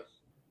 it's like,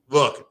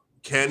 look,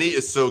 Kenny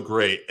is so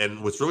great.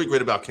 And what's really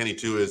great about Kenny,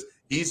 too, is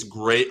he's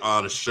great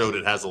on a show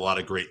that has a lot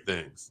of great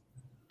things.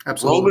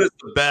 Absolutely. Roman is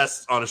the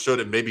best on a show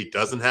that maybe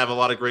doesn't have a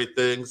lot of great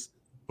things,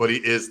 but he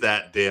is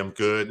that damn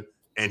good.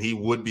 And he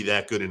would be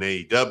that good in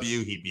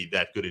AEW. He'd be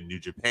that good in New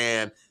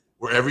Japan.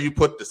 Wherever you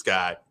put this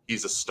guy,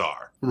 he's a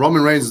star.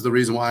 Roman Reigns is the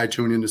reason why I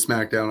tune into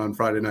SmackDown on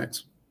Friday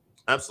nights.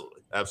 Absolutely.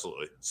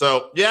 Absolutely.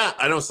 So, yeah,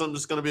 I know this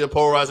is going to be a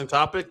polarizing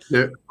topic.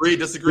 Yeah. Agree,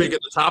 disagree, get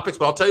the topics,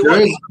 but I'll tell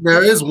you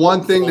there is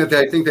one thing that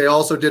I think they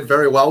also did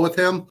very well with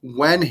him.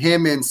 When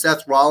him and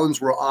Seth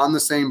Rollins were on the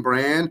same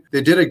brand,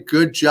 they did a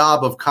good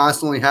job of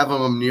constantly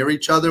having them near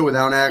each other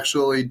without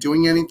actually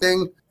doing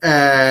anything.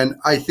 And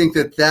I think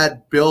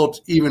that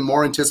built even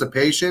more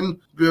anticipation.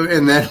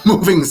 And then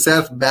moving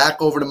Seth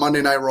back over to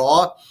Monday Night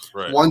Raw,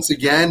 once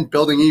again,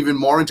 building even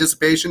more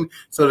anticipation.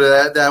 So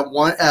that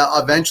one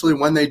eventually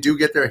when they do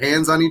get their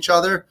hands on each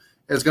other,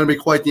 it's going to be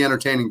quite the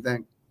entertaining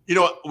thing. You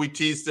know what? We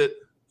teased it.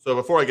 So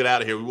before I get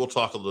out of here, we will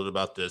talk a little bit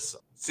about this.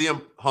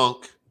 CM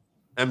Punk,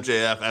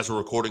 MJF, as we're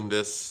recording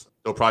this,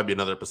 there'll probably be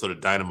another episode of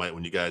Dynamite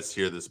when you guys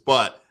hear this.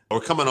 But we're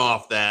coming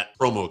off that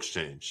promo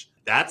exchange.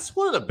 That's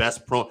one of the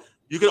best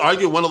You could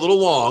argue it went a little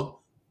long,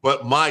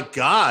 but my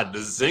God, the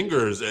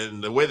zingers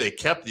and the way they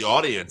kept the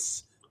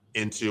audience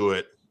into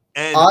it.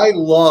 And I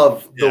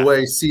love the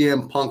way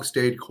CM Punk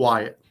stayed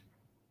quiet.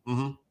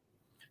 Mm-hmm.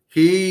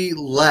 He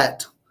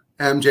let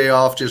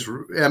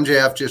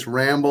MJF just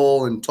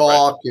ramble and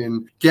talk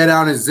and get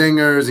out his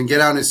zingers and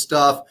get out his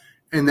stuff,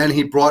 and then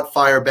he brought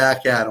fire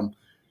back at him.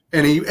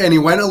 And he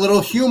went a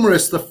little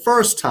humorous the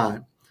first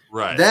time.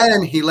 Right.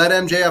 Then he let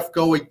MJF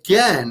go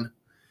again.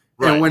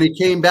 Right. And when he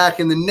came back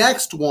in the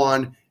next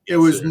one, it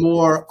was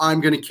more,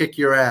 I'm going to kick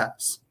your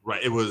ass.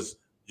 Right. It was,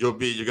 you're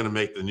going to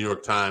make the New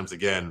York Times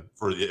again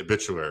for the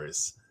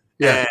obituaries.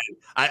 Yeah.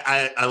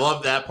 And I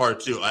love that part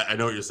too. I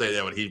know what you're saying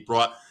there, but he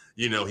brought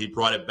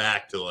it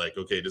back to like,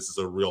 okay, this is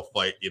a real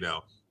fight.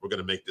 We're going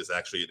to make this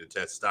actually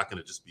intense. It's not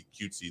going to just be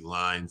cutesy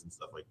lines and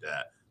stuff like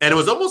that. And it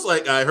was almost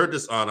like, I heard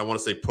this on, I want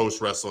to say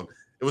post wrestling.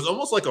 It was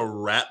almost like a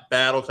rap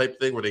battle type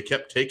thing where they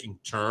kept taking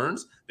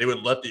turns. They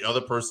would let the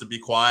other person be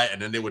quiet,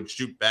 and then they would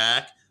shoot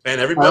back.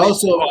 And everybody.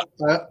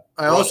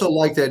 I also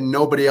like that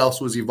nobody else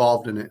was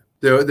involved in it.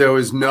 There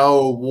was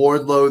no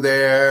Wardlow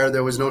there.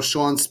 There was no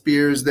Shawn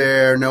Spears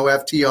there. No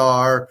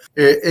FTR.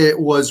 It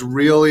was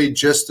really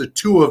just the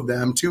two of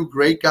them, two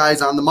great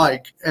guys on the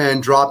mic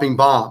and dropping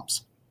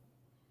bombs.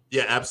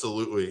 Yeah,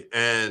 absolutely.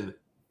 And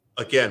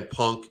again,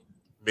 Punk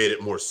made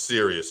it more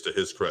serious to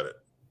his credit.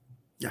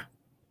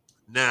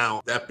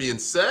 Now, that being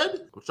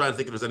said, I'm trying to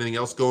think if there's anything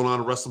else going on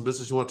in wrestling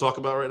business you want to talk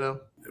about right now.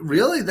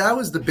 Really, that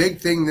was the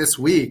big thing this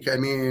week. I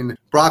mean,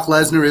 Brock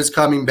Lesnar is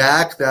coming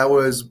back. That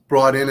was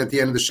brought in at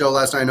the end of the show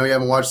last night. I know you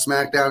haven't watched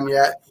SmackDown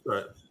yet,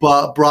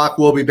 but Brock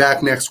will be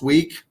back next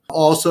week.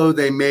 Also,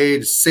 they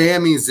made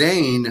Sami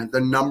Zayn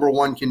the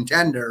 #1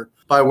 contender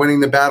by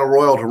winning the Battle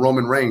Royal to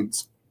Roman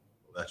Reigns.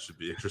 That should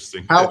be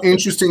interesting. How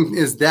interesting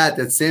is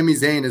that Sami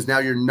Zayn is now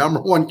your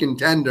 #1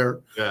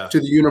 contender to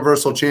the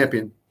Universal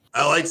Champion?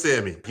 I like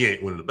Sammy. He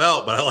ain't winning the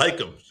belt, but I like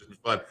him. It should be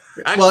fun.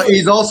 Actually, well,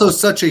 he's also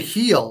such a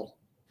heel.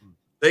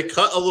 They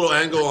cut a little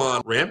angle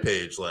on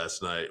Rampage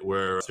last night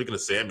where, speaking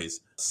of Sammys,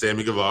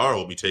 Sammy Guevara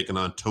will be taking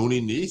on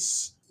Tony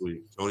Nese.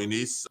 Tony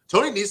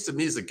Nese to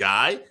me is a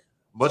guy,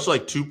 much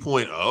like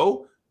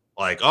 2.0.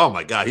 Like, oh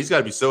my God, he's got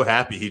to be so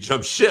happy he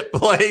jumped ship.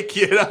 Like,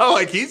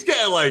 he's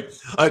getting like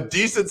a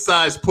decent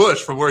sized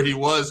push from where he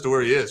was to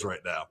where he is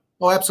right now.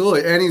 Oh,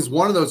 absolutely. And he's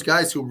one of those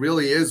guys who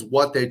really is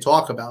what they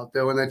talk about.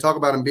 When they talk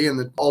about him being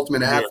the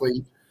ultimate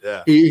athlete,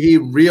 he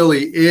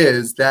really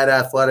is that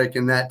athletic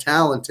and that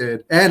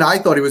talented. And I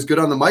thought he was good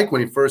on the mic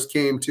when he first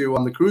came to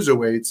the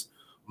cruiserweights.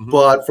 Mm-hmm.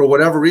 But for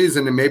whatever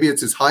reason, and maybe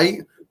it's his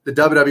height, the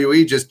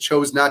WWE just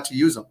chose not to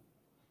use him.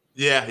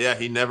 Yeah.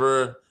 He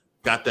never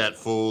got that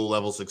full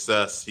level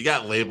success. He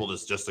got labeled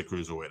as just a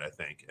cruiserweight, I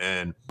think.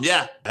 And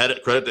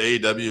credit to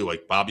AEW.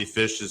 Like Bobby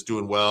Fish is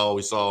doing well.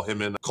 We saw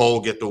him and Cole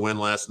get the win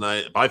last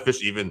night. Bobby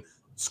Fish even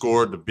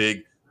scored the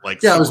big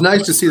it was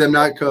nice to see them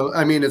not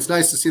it's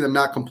nice to see them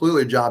not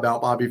completely job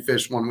out Bobby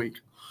Fish one week.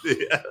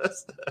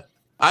 Yes.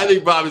 I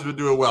think Bobby's been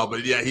doing well,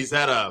 but he's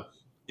had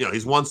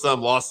he's won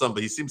some, lost some,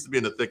 but he seems to be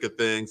in the thick of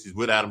things. He's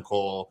with Adam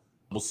Cole.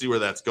 We'll see where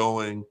that's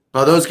going.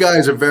 Those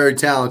guys are very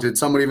talented.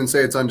 Some would even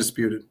say it's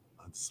undisputed.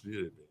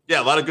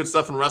 Yeah, a lot of good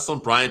stuff in wrestling.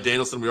 Bryan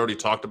Danielson, we already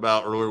talked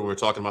about earlier when we were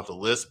talking about the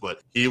list,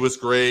 but he was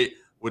great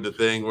with the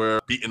thing where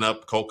beating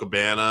up Colt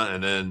Cabana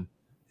and then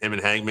him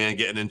and Hangman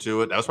getting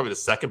into it. That was probably the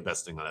second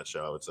best thing on that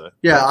show, I would say.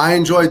 Yeah, I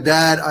enjoyed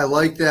that. I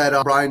like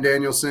that Bryan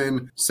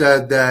Danielson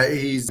said that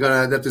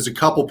that there's a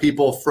couple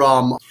people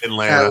from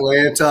Atlanta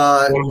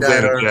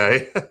that are,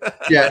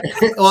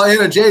 Jay. Well,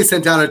 Anna Jay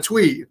sent out a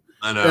tweet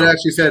that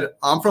actually said,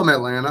 "I'm from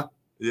Atlanta."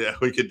 Yeah,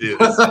 we could do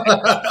this.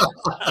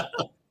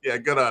 Yeah,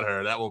 good on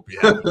her. That won't be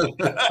happening.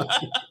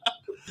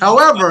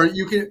 However,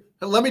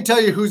 let me tell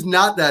you who's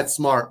not that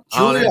smart.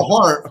 Julia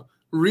Hart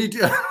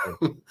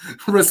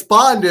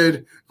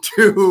responded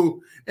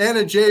to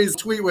Anna Jay's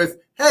tweet with,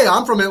 "Hey,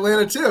 I'm from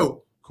Atlanta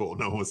too." Cool.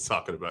 No one was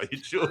talking about you,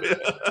 Julia.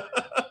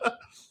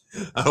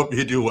 I hope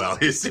you do well.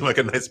 You seem like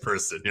a nice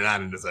person. You're not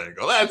in this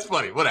angle. That's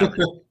funny. Whatever.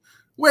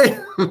 Wait.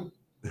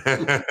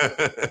 I'm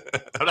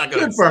not gonna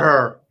good for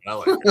her. I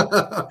like it.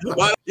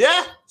 But,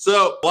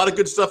 so a lot of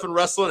good stuff in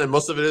wrestling, and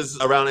most of it is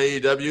around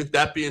AEW.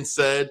 That being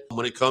said,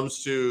 when it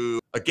comes to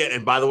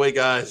and by the way,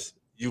 guys,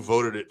 you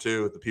voted it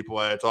too. The people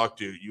I talked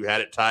to, you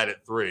had it tied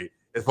at 3.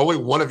 If only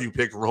one of you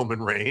picked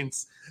Roman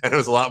Reigns, and it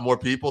was a lot more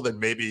people, then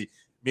maybe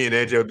me and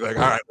AJ would be like,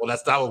 all right, well,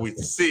 that's not what we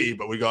see,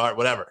 but we go, all right,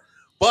 whatever.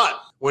 But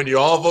when you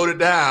all voted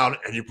down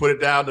and you put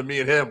it down to me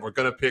and him, we're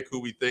going to pick who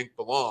we think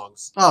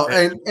belongs. Oh,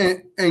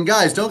 and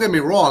guys, don't get me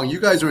wrong. You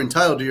guys are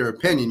entitled to your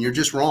opinion. You're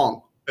just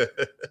wrong.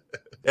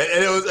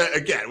 And it was,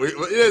 again,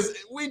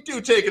 we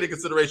do take it into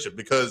consideration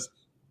because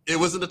it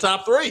was in the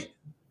top three.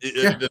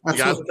 The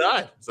guys were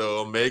tied. So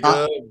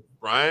Omega,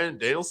 Bryan,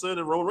 Danielson,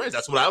 and Roman Reigns.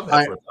 That's what I would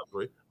have for a top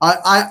three.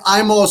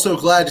 I'm also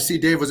glad to see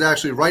Dave was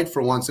actually right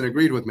for once and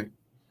agreed with me.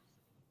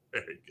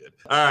 Very good.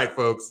 All right,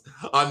 folks.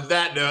 On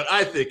that note,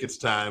 I think it's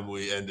time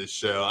we end this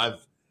show.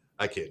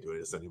 I can't do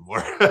this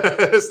anymore.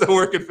 It's the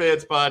Working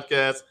Fans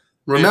Podcast.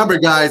 Remember,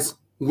 guys,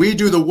 we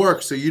do the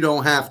work so you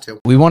don't have to.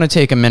 We want to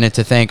take a minute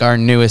to thank our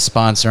newest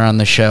sponsor on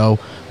the show,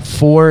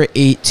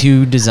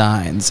 482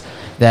 Designs.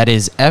 That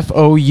is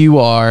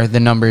FOUR, the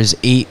numbers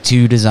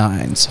 82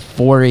 Designs,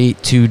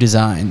 482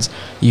 Designs.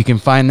 You can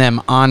find them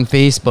on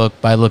Facebook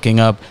by looking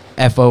up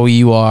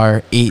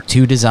FOUR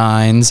 82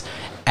 Designs,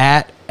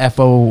 at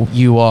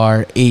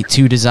FOUR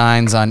 82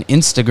 Designs on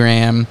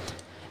Instagram.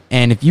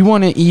 And if you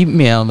want to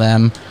email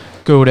them,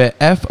 go to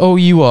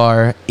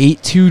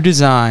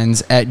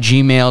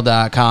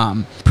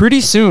FOUR82designs@gmail.com. Pretty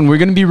soon, we're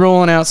going to be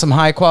rolling out some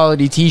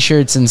high-quality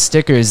t-shirts and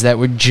stickers that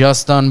were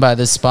just done by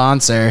the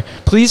sponsor.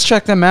 Please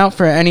check them out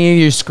for any of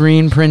your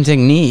screen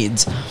printing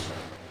needs.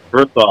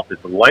 First off,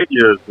 it's light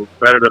years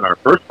better than our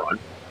first run.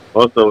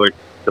 Also, like,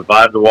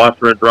 survive the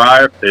washer and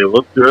dryer. They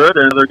look good,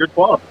 and they're good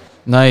quality.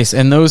 Nice.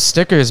 And those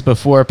stickers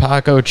before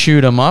Paco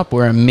chewed them up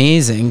were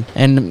amazing.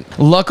 And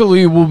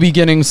luckily, we'll be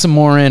getting some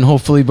more in,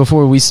 hopefully,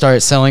 before we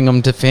start selling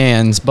them to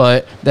fans.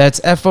 But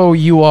that's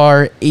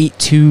FOUR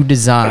 82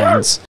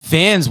 Designs.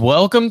 Fans,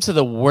 welcome to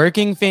the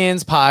Working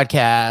Fans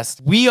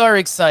Podcast. We are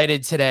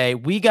excited today.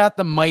 We got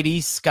the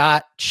mighty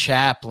Scott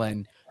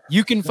Chaplin.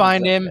 You can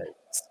find him,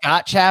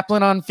 Scott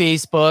Chaplin, on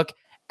Facebook,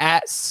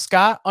 at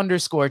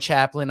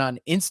Scott_Chaplin on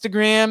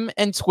Instagram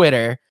and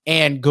Twitter,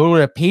 and go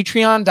to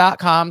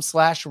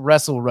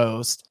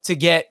patreon.com/WrestleRoast to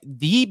get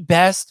the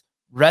best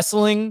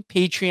wrestling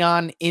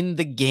Patreon in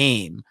the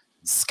game.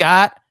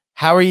 Scott,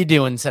 how are you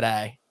doing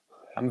today?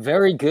 I'm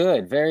very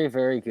good. Very,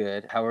 very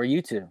good. How are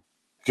you two?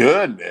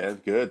 Good,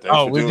 man. Good. Thanks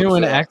for we're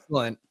doing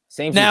excellent.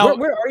 Same. Now,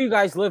 where are you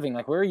guys living?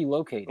 Like, where are you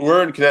located?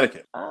 We're in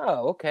Connecticut.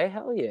 Oh, okay.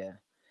 Hell yeah.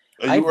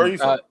 Where are you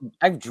from?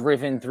 I've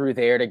driven through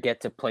there to get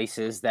to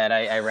places that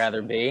I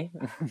rather be.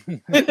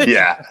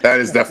 Yeah, that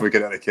is definitely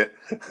Connecticut.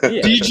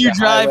 Yeah, did you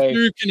drive highway.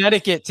 through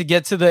Connecticut to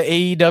get to the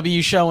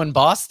AEW show in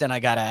Boston?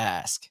 I gotta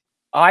ask.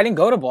 Oh, I didn't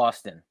go to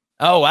Boston.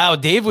 Oh wow,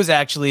 Dave was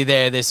actually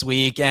there this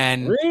week,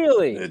 and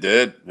Really? It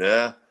did,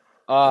 yeah.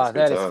 Oh,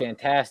 that is time.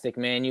 fantastic,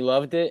 man. You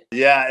loved it?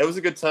 Yeah, it was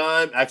a good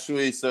time.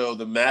 Actually, so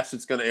the match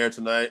that's going to air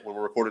tonight when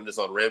we're recording this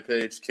on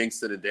Rampage,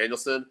 Kingston and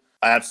Danielson,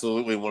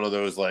 absolutely one of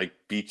those like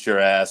beat your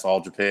ass all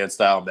Japan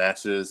style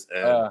matches.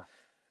 And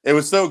it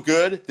was so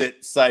good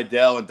that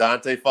Seidel and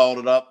Dante followed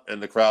it up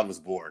and the crowd was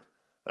bored.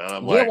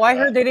 Well, I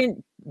heard they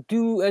didn't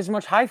do as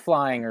much high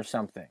flying or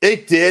something.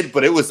 It did,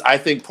 but it was, I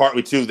think,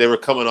 partly too, they were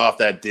coming off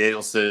that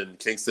Danielson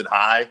Kingston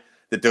high,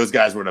 that those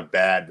guys were in a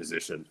bad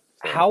position.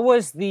 How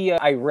was the?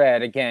 I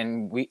read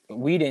again.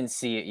 We didn't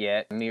see it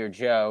yet, me or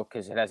Joe,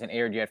 because it hasn't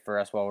aired yet for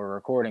us while we're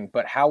recording.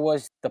 But how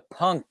was the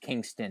Punk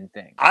Kingston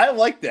thing? I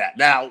like that.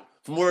 Now,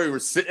 from where we were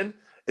sitting,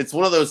 it's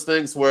one of those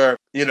things where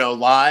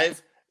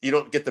live you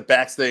don't get the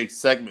backstage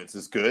segments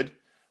as good,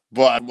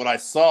 but what I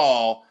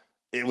saw,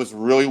 it was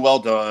really well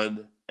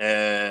done,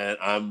 and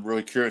I'm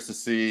really curious to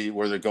see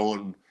where they're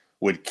going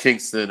with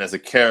Kingston as a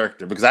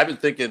character, because I've been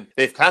thinking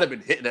they've kind of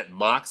been hitting at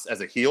Mox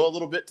as a heel a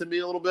little bit to me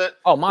a little bit.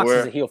 Oh, Mox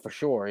is a heel for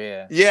sure,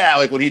 yeah. Yeah,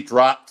 like when he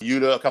dropped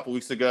Yuta a couple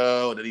weeks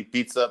ago and then he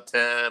beats up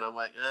 10, I'm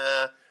like,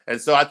 eh.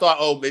 And so I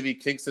thought, maybe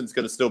Kingston's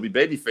going to still be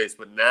babyface,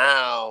 but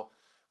now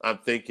I'm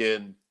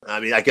thinking,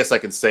 I guess I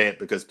can say it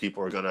because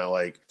people are going to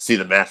like see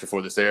the match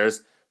before this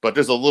airs, but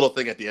there's a little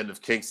thing at the end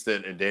of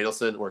Kingston and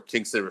Danielson where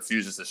Kingston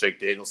refuses to shake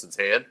Danielson's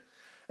hand,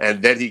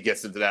 and then he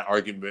gets into that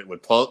argument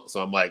with Punk.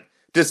 So I'm like,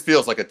 this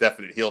feels like a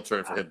definite heel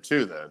turn for him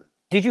too then.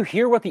 Did you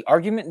hear what the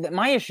argument?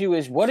 My issue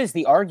is, what is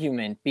the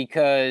argument?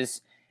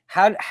 Because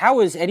how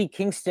is Eddie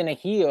Kingston a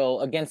heel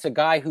against a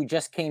guy who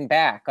just came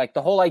back? Like,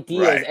 the whole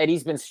idea is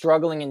Eddie's been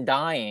struggling and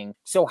dying.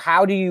 So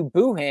how do you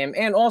boo him?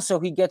 And also,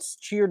 he gets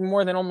cheered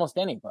more than almost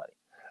anybody.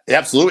 Yeah,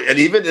 absolutely. And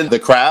even in the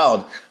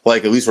crowd,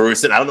 like at least where we're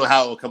sitting, I don't know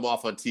how it will come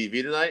off on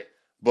TV tonight,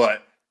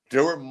 but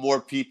there were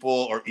more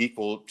people or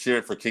equal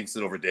cheering for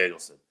Kingston over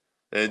Danielson.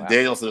 And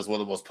Danielson is one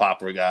of the most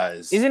popular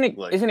guys. Isn't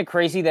it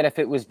crazy that if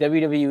it was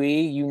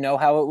WWE, you know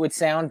how it would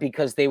sound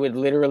because they would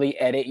literally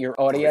edit your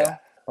audio? Oh, yeah.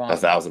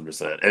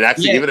 1,000%. And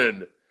actually, even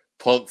in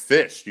Punk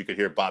Fish, you could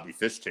hear Bobby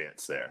Fish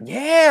chants there.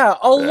 Yeah,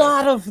 a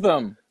lot of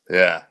them.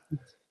 Yeah.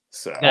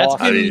 So that's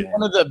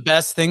one of the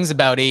best things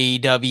about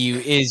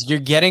AEW is you're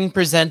getting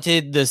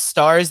presented the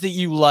stars that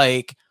you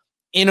like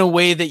in a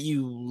way that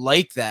you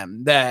like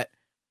them.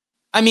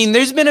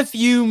 There's been a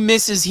few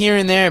misses here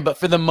and there, but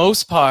for the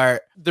most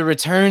part, the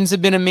returns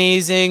have been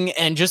amazing,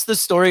 and just the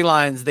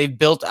storylines they've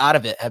built out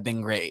of it have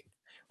been great.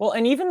 Well,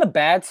 and even the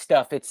bad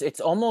stuff, it's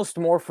almost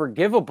more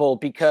forgivable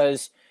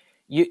because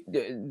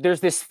there's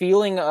this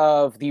feeling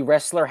of the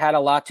wrestler had a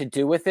lot to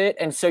do with it,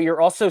 and so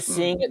you're also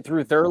seeing it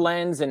through their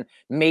lens and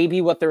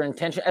maybe what their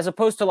intention, as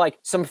opposed to like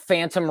some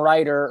phantom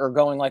writer or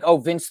going like, oh,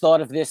 Vince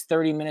thought of this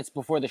 30 minutes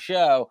before the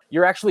show.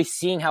 You're actually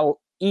seeing how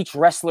each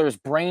wrestler's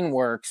brain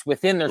works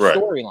within their Right.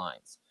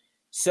 storylines.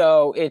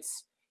 So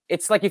it's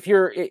like if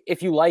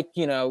you like,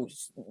 you know,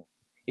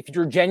 if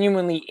you're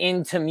genuinely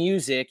into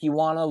music, you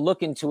want to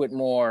look into it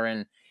more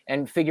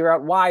and figure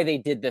out why they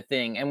did the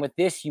thing. And with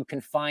this, you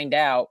can find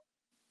out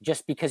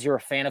just because you're a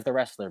fan of the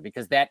wrestler,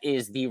 because that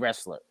is the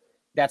wrestler.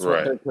 That's what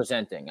Right. they're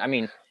presenting. I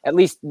mean, at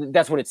least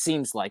that's what it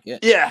seems like.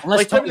 Yeah, Unless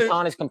like Tony WWE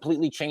Khan is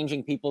completely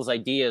changing people's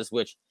ideas,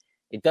 which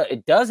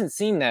it doesn't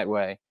seem that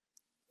way.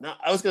 No,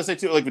 I was gonna say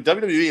too, like with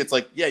WWE, it's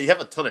like, yeah, you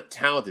have a ton of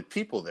talented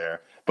people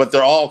there, but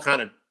they're all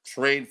kind of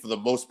trained for the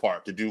most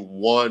part to do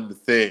one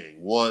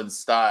thing, one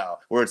style.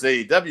 Whereas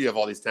AEW, you have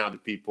all these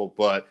talented people,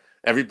 but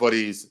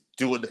everybody's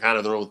doing kind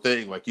of their own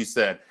thing, like you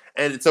said.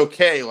 And it's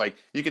okay. Like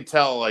you can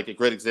tell, like a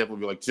great example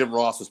would be like Jim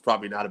Ross was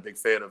probably not a big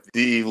fan of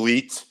the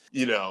Elite,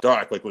 you know,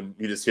 Dark. Like when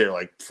you just hear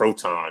like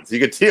protons, you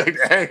can see like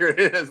the anger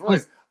in his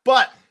voice.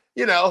 But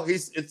you know,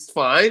 it's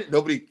fine.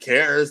 Nobody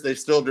cares. They're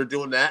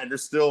doing that, and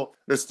there's still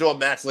a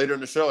match later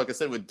in the show. Like I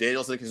said with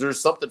Danielson, because there's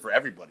something for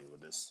everybody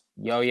with this.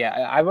 Yo,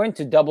 yeah, I went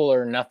to Double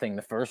or Nothing,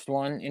 the first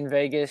one in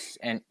Vegas,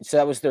 and so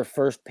that was their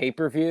first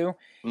pay-per-view.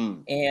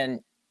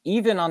 And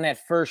even on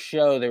that first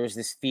show, there was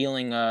this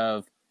feeling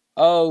of,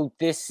 oh,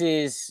 this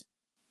is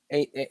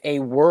a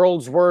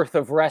world's worth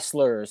of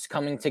wrestlers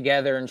coming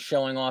together and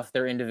showing off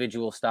their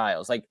individual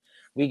styles. Like,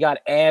 we got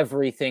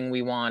everything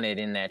we wanted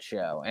in that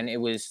show, and it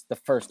was the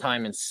first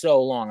time in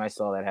so long I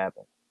saw that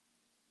happen.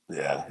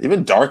 Yeah,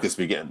 even Dark is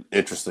getting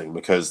interesting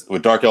because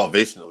with Dark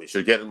Elevation, at least,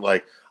 you're getting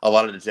like a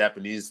lot of the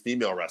Japanese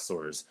female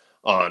wrestlers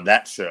on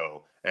that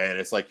show. And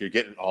it's like you're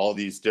getting all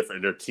these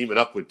different, they're teaming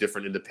up with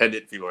different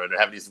independent people, and they're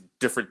having these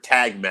different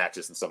tag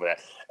matches and stuff like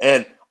that.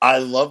 And I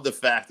love the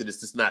fact that it's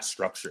just not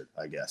structured,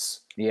 I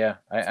guess. Yeah,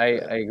 I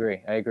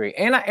agree. I agree.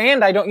 And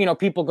I don't, you know,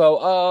 people go,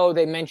 oh,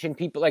 they mention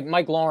people like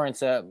Mike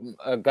Lawrence, a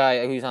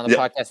guy who's on the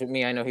podcast with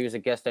me. I know he was a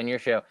guest on your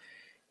show.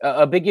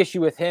 A big issue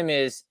with him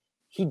is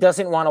he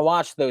doesn't want to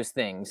watch those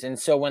things. And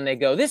so when they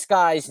go, this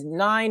guy's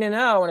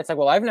 9-0, and it's like,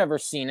 well, I've never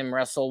seen him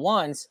wrestle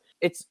once.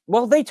 It's,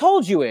 well, they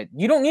told you it.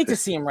 You don't need to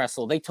see him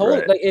wrestle. They told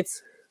Right. like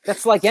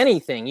that's like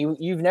anything.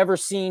 You've never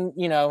seen,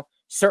 you know,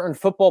 certain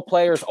football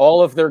players,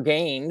 all of their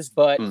games,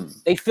 but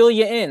they fill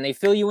you in. They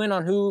fill you in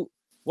on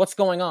what's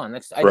going on. I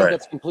think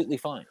that's completely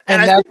fine.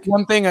 And that's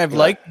one thing I've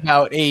liked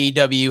about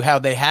AEW, how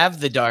they have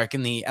the Dark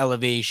and the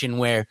Elevation,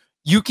 where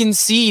you can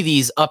see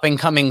these up and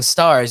coming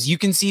stars. You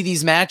can see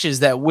these matches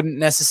that wouldn't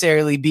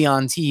necessarily be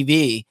on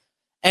TV.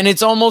 And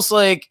it's almost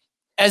like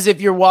as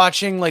if you're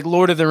watching like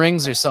Lord of the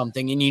Rings or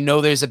something, and you know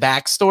there's a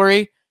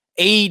backstory.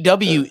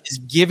 AEW is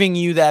giving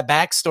you that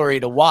backstory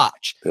to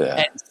watch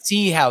and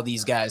see how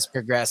these guys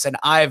progress. And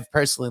I've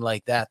personally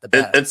liked that the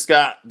best. And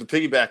Scott, to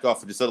piggyback off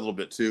what you said a little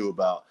bit too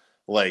about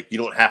like you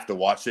don't have to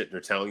watch it,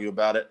 they're telling you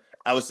about it.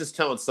 I was just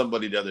telling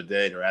somebody the other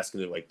day, they're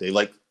asking me like they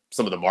like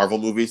some of the Marvel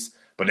movies,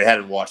 but they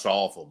hadn't watched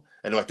all of them.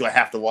 And they're like, do I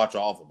have to watch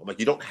all of them? I'm like,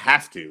 you don't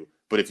have to,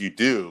 but if you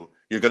do,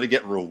 you're going to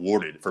get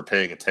rewarded for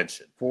paying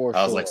attention.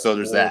 I was like, so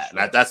there's that.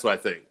 And that's what I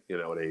think, you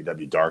know, with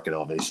AEW Dark and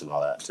Elevation,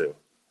 all that too.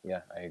 Yeah,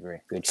 I agree.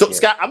 Good So shit.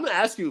 Scott, I'm going to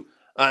ask you,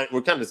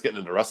 we're kind of just getting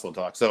into wrestling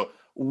talk. So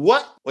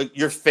what, like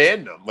your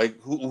fandom, like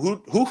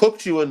who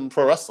hooked you in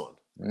pro wrestling?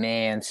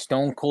 Man,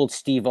 Stone Cold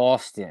Steve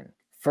Austin.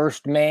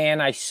 First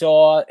man I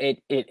saw,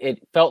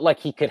 it felt like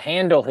he could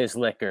handle his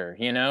liquor,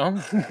 you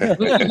know?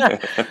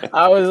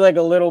 I was like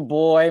a little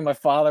boy. My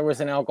father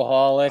was an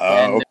alcoholic.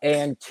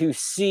 And to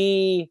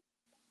see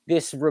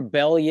this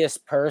rebellious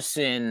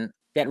person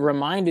that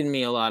reminded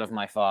me a lot of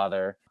my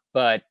father,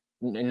 but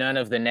none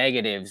of the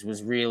negatives,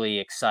 was really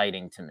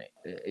exciting to me.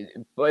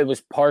 It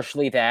was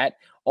partially that.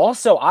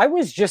 Also, I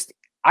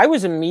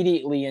was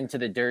immediately into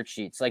the dirt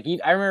sheets. Like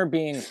I remember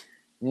being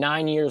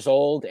 9 years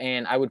old,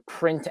 and I would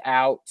print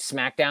out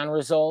SmackDown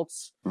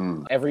results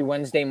every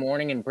Wednesday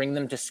morning and bring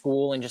them to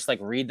school and just like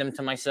read them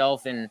to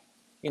myself. And,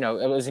 you know,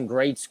 it was in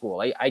grade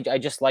school. I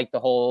just liked the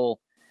whole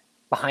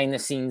behind the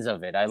scenes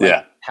of it. I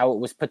liked how it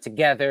was put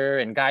together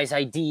and guys'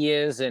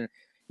 ideas, and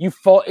you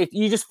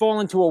just fall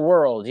into a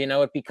world, you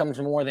know, it becomes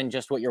more than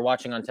just what you're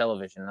watching on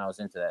television. And I was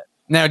into that.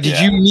 Now, did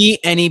you meet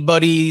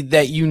anybody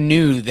that you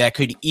knew that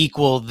could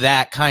equal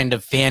that kind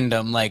of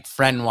fandom, like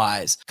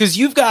friend-wise? Because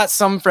you've got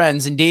some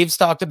friends, and Dave's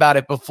talked about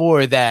it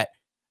before, that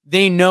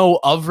they know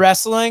of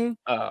wrestling,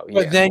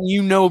 but then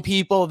you know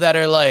people that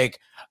are like,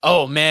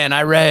 oh man,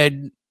 I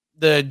read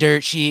the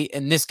dirt sheet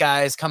and this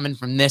guy is coming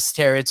from this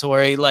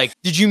territory. Like,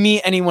 did you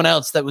meet anyone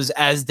else that was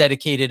as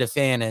dedicated a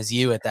fan as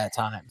you at that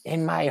time?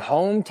 In my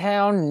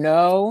hometown,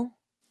 no.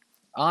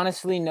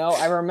 Honestly, no.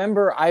 I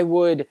remember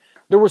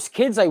there was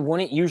kids I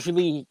wouldn't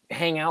usually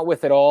hang out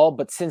with at all,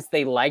 but since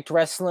they liked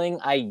wrestling,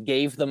 I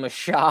gave them a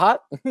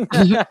shot. And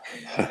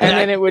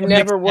then it would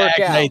never work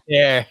out. Right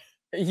there.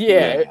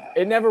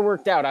 It never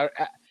worked out.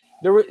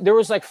 There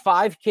was like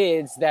 5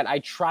 kids that I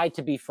tried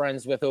to be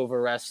friends with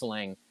over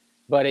wrestling,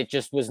 but it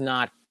just was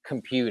not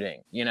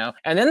computing, you know?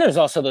 And then there's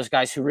also those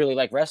guys who really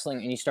like wrestling,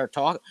 and you start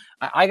talking.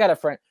 I got a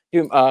friend,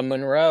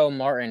 Monroe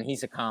Martin,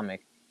 he's a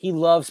comic. He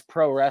loves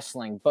pro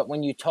wrestling, but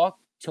when you talk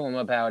to him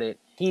about it,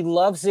 he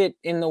loves it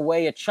in the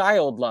way a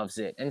child loves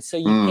it. And so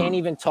you can't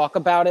even talk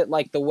about it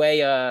like the way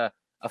a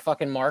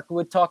fucking Mark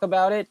would talk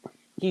about it.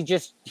 He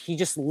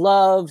just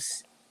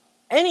loves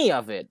any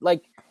of it.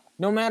 Like,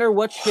 no matter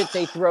what shit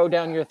they throw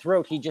down your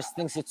throat, he just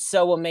thinks it's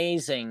so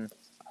amazing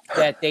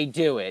that they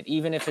do it,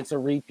 even if it's a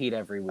repeat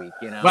every week,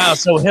 you know? Wow,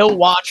 so he'll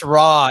watch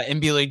Raw and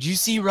be like, did you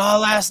see Raw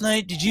last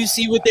night? Did you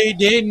see what they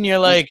did? And you're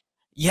like,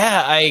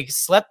 yeah, I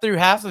slept through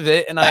half of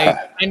it, and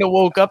I kind of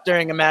woke up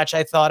during a match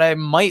I thought I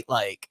might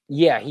like.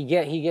 Yeah, he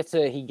gets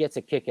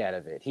a kick out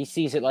of it. He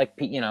sees it like,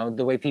 you know,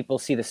 the way people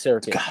see the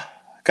circuit.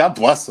 God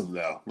bless him,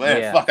 though. Man,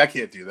 Yeah. fuck, I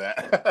can't do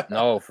that.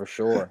 No, for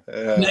sure.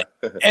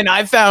 And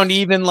I found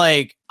even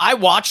like I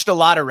watched a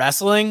lot of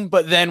wrestling,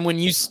 but then when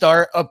you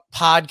start a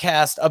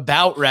podcast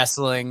about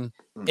wrestling,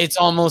 it's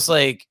almost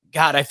like,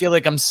 God, I feel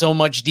like I'm so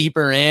much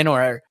deeper in,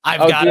 or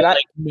I've got to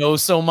know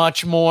so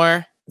much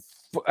more.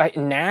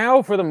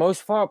 Now, for the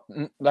most part,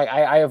 like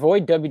I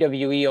avoid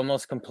WWE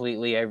almost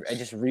completely. I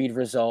just read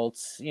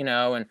results, you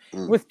know, and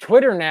with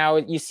Twitter now,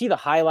 you see the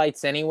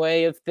highlights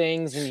anyway of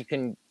things, and you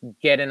can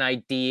get an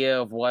idea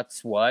of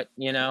what's what,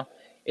 you know.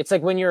 It's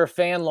like when you're a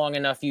fan long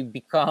enough, you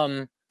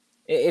become.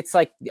 It's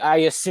like I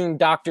assume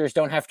doctors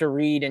don't have to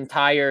read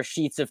entire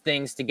sheets of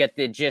things to get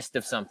the gist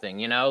of something,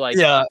 you know? Like,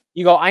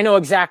 you go, I know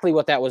exactly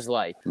what that was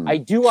like. I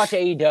do watch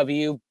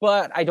AEW,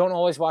 but I don't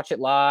always watch it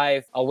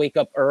live. I'll wake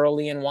up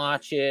early and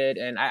watch it.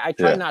 And I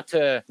try not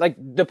to, like,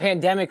 the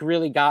pandemic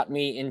really got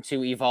me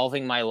into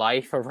evolving my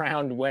life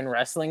around when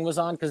wrestling was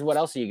on, because what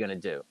else are you going to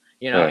do?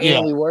 You know,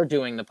 and we were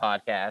doing the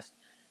podcast.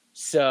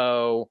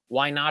 So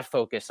why not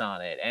focus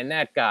on it? And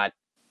that got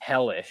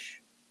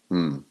hellish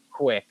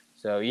quick.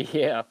 So,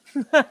 yeah.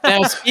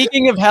 Now,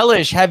 speaking of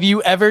hellish, have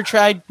you ever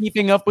tried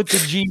keeping up with the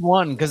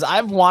G1? Because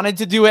I've wanted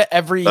to do it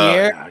every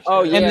year.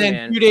 And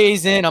then 2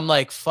 days in, I'm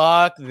like,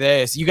 fuck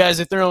this. You guys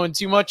are throwing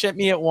too much at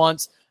me at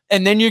once.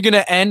 And then you're going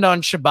to end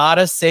on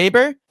Shibata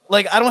Sabre?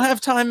 Like, I don't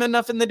have time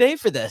enough in the day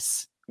for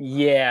this.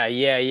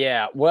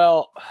 Yeah.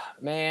 Well,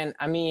 man,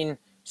 I mean,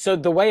 so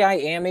the way I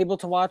am able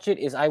to watch it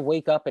is I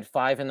wake up at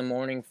 5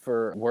 a.m.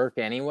 for work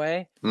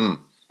anyway.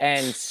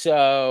 And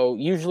so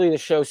usually the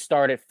shows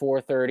start at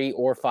 4:30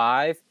 or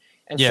 5.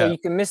 And so you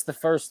can miss the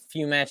first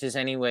few matches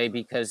anyway,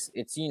 because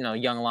it's, you know,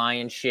 Young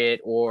Lion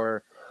shit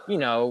or, you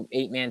know,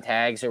 8-man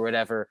tags or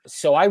whatever.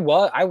 So I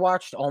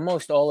watched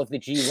almost all of the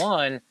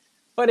G1,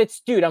 but it's,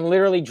 dude, I'm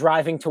literally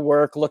driving to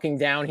work, looking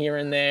down here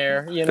and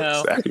there, you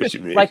know. Exactly what you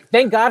mean. Like,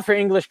 thank God for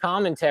English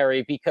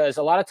commentary, because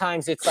a lot of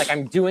times it's like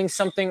I'm doing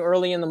something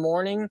early in the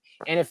morning,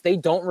 and if they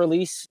don't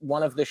release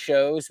one of the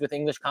shows with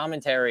English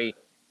commentary,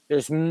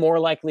 there's more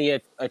likely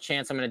a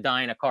chance I'm going to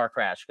die in a car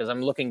crash because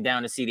I'm looking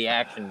down to see the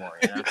action more.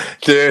 You know?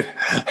 Dude,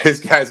 these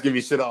guys give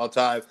me shit all the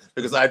time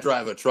because I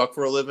drive a truck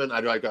for a living.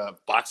 I drive a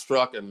box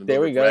truck. And there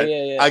we go.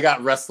 Yeah. I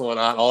got wrestling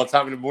on all the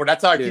time in the morning.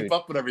 That's how I keep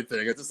up with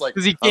everything. It's just like,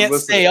 because he can't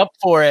stay up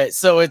for it.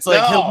 So it's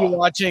like he'll be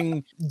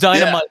watching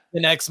Dynamite the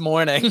next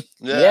morning.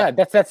 Yeah,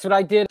 that's what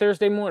I did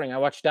Thursday morning. I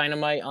watched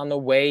Dynamite on the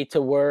way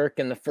to work,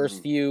 and the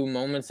first few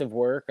moments of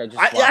work, I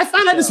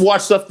find I just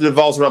watch stuff that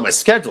revolves around my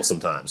schedule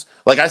sometimes.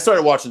 Like, I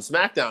started watching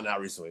SmackDown now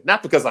recently,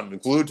 not because I'm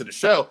glued to the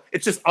show.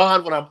 It's just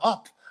on when I'm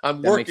up.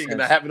 I'm working and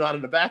I have it on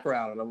in the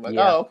background, and I'm like,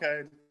 oh,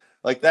 okay.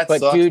 Like, that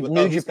sucks. Dude,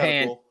 New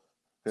Japan, cool.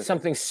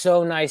 Something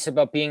so nice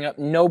about being up.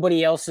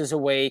 Nobody else is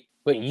awake,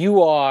 but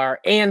you are,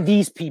 and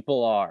these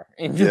people are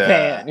in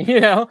Japan. You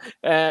know,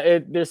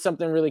 there's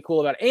something really cool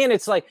about it. And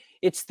it's like,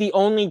 it's the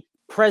only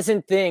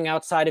present thing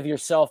outside of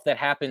yourself that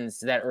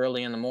happens that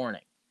early in the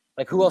morning.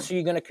 Like, who else are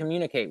you going to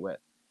communicate with?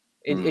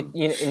 You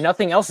know,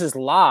 nothing else is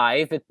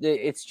live.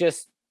 It's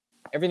just,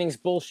 everything's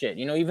bullshit.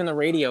 You know, even the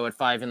radio at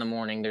 5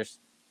 a.m,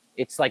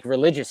 it's like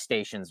religious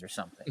stations or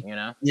something, you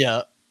know?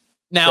 Yeah.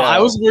 Now, I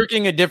was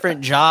working a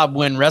different job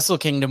when Wrestle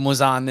Kingdom was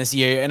on this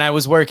year, and I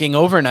was working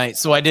overnight.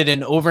 So I did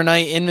an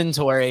overnight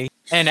inventory.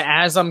 And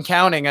as I'm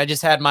counting, I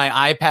just had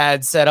my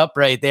iPad set up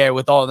right there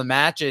with all the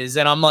matches.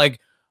 And I'm like,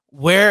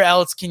 where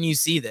else can you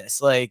see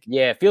this? Like,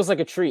 yeah, it feels like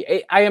a treat.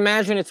 I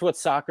imagine it's what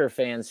soccer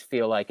fans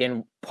feel like.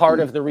 And part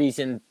of the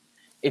reason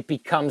it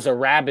becomes a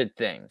rabid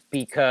thing,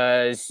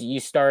 because you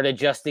start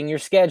adjusting your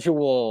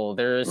schedule.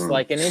 There's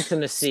like an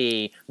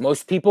intimacy.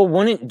 Most people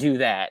wouldn't do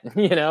that,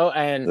 you know?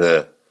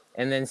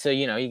 And then, so,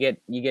 you know, you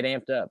get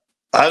amped up.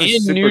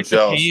 And New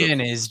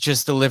Japan is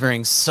just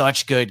delivering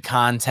such good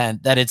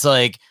content that it's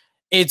like,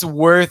 it's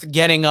worth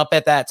getting up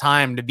at that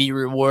time to be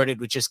rewarded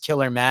with just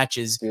killer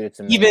matches, dude,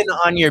 even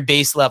on your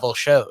base level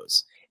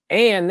shows.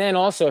 And then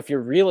also, if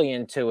you're really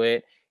into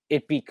it,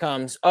 it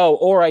becomes,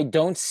 or I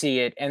don't see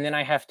it, and then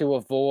I have to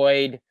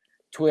avoid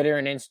Twitter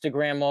and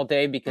Instagram all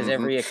day because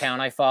every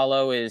account I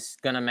follow is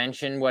going to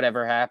mention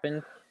whatever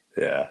happened.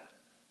 Yeah,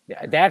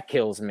 that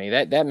kills me.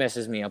 That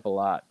messes me up a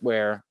lot,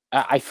 where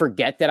I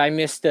forget that I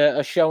missed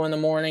a show in the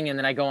morning, and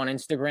then I go on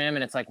Instagram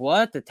and it's like,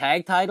 what? The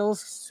tag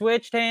titles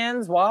switched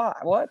hands?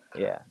 What?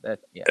 Yeah.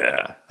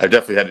 I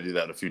definitely had to do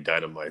that a few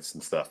Dynamites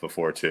and stuff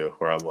before too,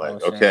 where I'm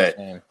like,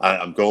 same.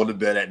 I'm going to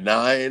bed at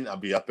 9. I'll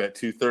be up at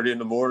 2:30 in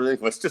the morning.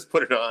 Let's just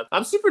put it on.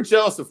 I'm super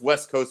jealous of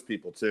West Coast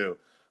people too.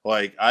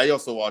 Like, I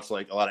also watch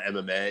like a lot of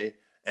MMA,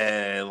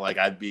 And like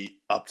I'd be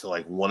up to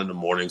like 1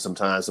 a.m.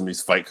 sometimes. Some of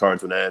these fight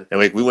cards would end. And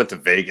like we went to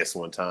Vegas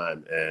one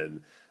time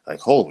and like,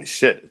 holy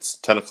shit, it's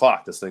 10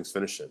 o'clock. This thing's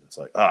finishing. It's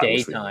like,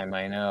 daytime.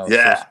 I know.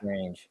 Yeah. So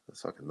strange.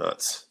 It's fucking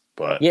nuts.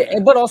 But yeah,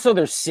 but also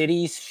their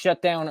cities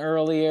shut down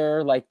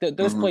earlier. Like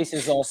those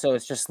places also,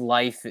 it's just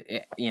life,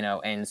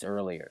 ends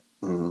earlier.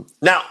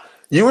 Now,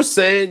 you were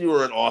saying you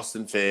were an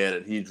Austin fan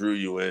and he drew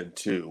you in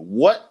too.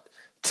 What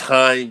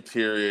time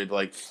period?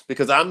 Like,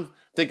 because I'm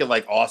thinking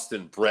like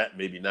Austin Brett,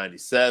 maybe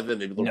 97,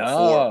 maybe a little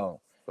before.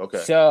 Okay.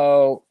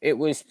 So it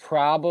was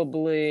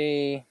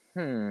probably,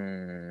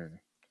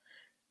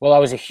 well, I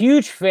was a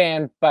huge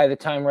fan by the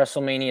time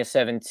WrestleMania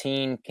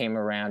 17 came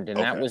around, and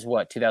that was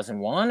what,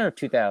 2001 or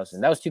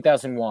 2000? That was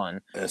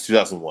 2001. It's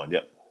 2001,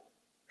 yep.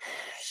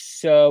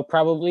 So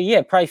probably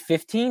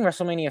 15,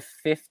 WrestleMania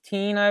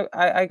 15,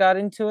 I got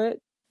into it.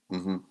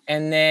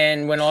 And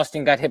then when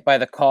Austin got hit by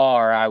the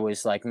car, I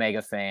was like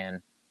mega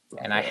fan.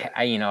 And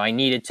I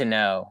needed to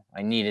know.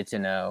 I needed to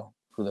know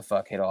who the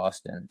fuck hit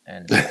Austin.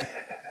 And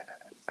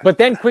but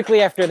then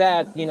quickly after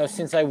that,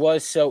 since I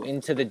was so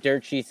into the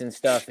dirt sheets and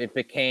stuff, it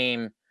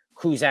became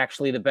who's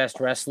actually the best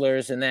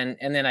wrestlers. And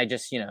then I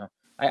just,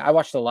 I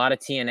watched a lot of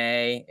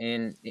TNA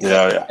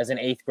as an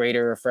 8th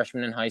grader, a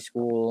freshman in high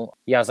school.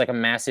 Yeah, I was like a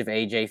massive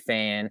AJ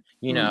fan,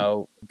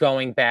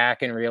 going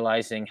back and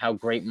realizing how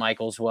great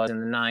Michaels was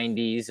in the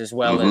 90s, as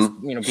well as,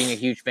 being a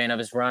huge fan of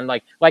his run.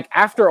 Like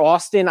after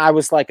Austin, I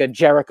was like a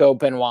Jericho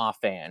Benoit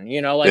fan,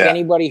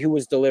 anybody who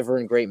was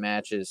delivering great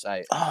matches,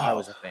 I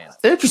was a fan.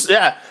 Interesting.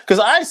 Yeah. Cause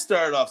I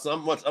started off, so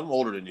I'm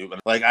older than you, but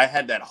like I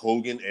had that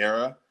Hogan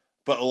era,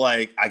 but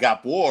like I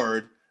got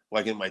bored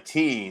like in my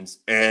teens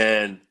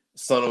and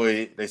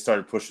suddenly they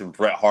started pushing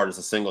Bret Hart as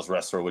a singles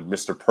wrestler with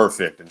Mr.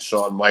 Perfect and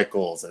Shawn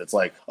Michaels. And it's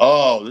like,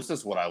 oh, this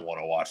is what I want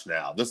to watch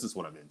now. This is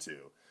what I'm into.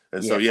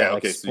 And so, so you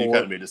kind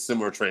of made a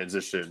similar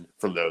transition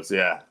from those.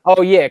 Yeah.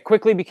 Oh, yeah. It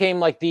quickly became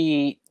like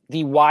the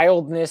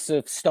wildness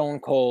of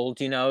Stone Cold,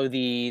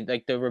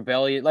 the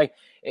rebellion. Like,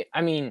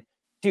 I mean,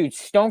 dude,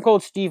 Stone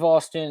Cold Steve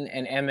Austin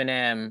and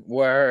Eminem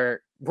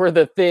were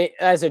the thing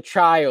as a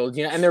child,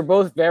 and they're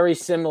both very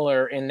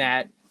similar in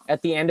that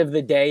at the end of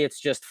the day, it's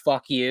just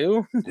fuck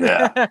you.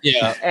 Yeah.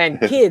 Yeah. And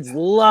kids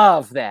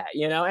love that,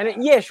 and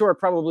it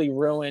probably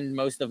ruined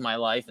most of my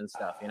life and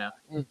stuff,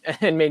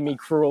 and made me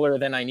crueler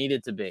than I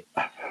needed to be.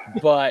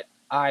 But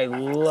I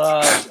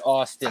loved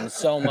Austin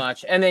so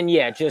much. And then,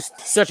 just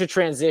such a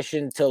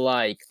transition to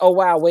like, oh,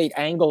 wow, wait,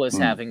 Angle is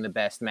having the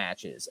best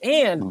matches.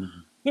 And,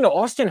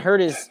 Austin hurt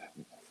his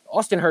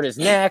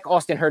neck.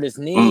 Austin hurt his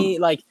knee.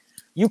 Like,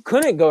 you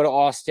couldn't go to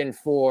Austin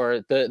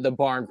for the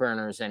barn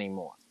burners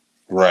anymore.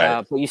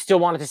 Right. But you still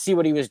wanted to see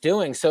what he was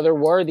doing. So there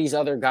were these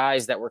other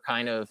guys that were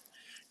kind of,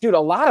 dude, a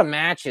lot of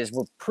matches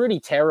were pretty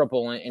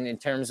terrible in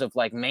terms of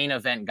like main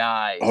event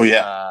guys. Oh,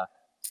 yeah.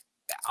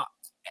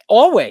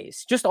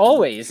 Always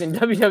in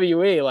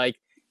WWE. Like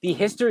the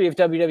history of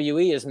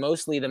WWE is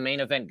mostly the main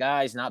event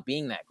guys not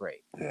being that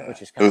great,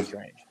 which is kind of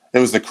strange. It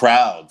was the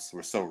crowds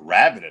were so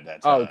rabid at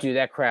that time. Oh, dude,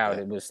 that crowd,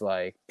 it was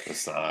like the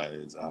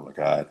signs. Oh my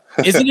God.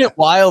 Isn't it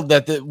wild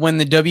that when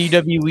the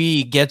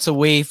WWE gets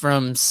away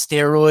from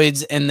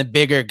steroids and the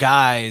bigger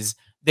guys,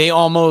 they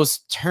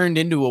almost turned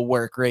into a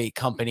work rate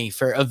company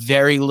for a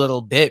very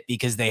little bit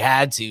because they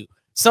had to.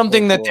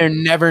 Something that they're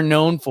never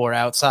known for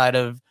outside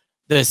of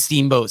the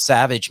Steamboat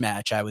Savage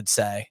match, I would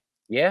say.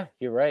 Yeah,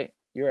 you're right.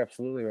 You're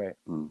absolutely right.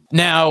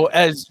 Now,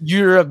 as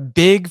you're a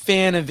big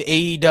fan of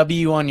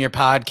AEW on your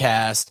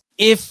podcast,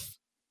 if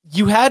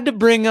you had to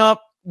bring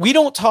up, we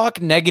don't talk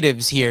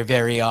negatives here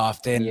very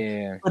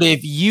often, but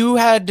if you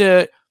had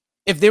to,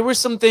 if there were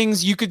some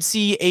things you could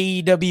see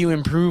AEW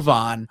improve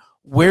on,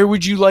 where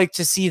would you like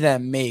to see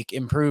them make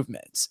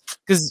improvements?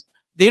 Because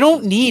they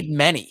don't need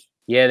many.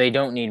 Yeah, they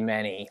don't need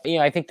many.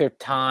 I think their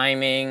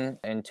timing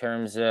in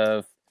terms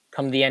of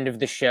come the end of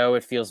the show,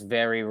 it feels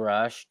very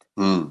rushed.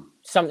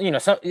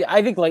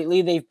 I think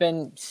lately they've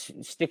been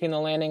sticking the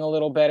landing a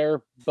little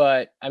better,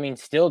 but I mean,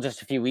 still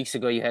just a few weeks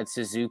ago, you had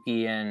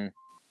Suzuki and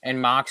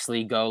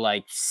Moxley go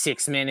like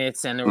 6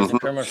 minutes and there was a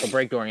commercial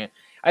break during it.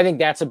 I think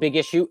that's a big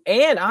issue.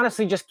 And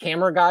honestly, just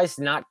camera guys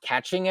not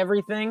catching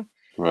everything.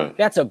 Right.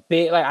 That's a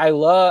big,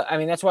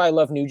 that's why I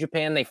love New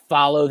Japan. They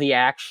follow the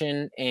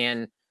action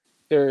and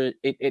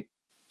it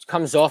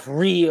comes off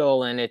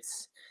real and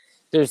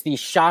there's these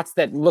shots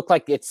that look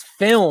like it's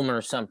film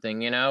or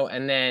something,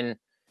 and then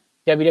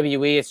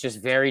WWE, it's just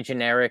very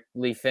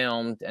generically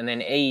filmed. And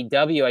then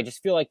AEW, I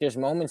just feel like there's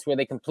moments where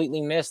they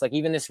completely miss. Like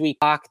even this week,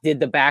 Pac did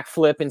the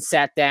backflip and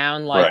sat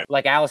down like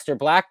Aleister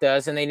Black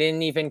does, and they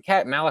didn't even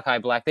catch Malachi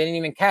Black. They didn't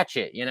even catch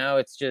it.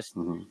 It's just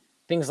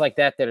things like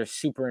that are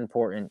super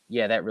important.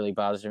 Yeah, that really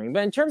bothers me.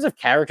 But in terms of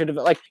character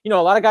development,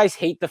 a lot of guys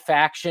hate the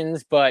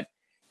factions, but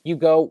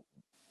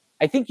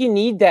I think you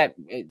need that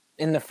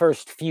in the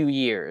first few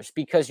years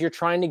because you're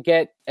trying to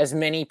get as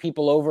many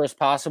people over as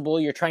possible.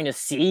 You're trying to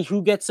see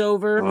who gets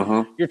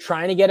over. You're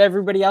trying to get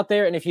everybody out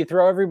there. And if you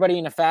throw everybody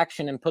in a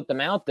faction and put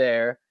them out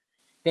there,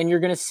 then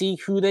you're going to see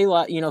who they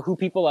like, who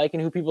people like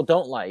and who people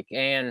don't like.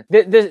 And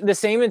the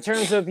same in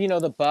terms of,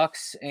 the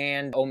Bucks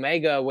and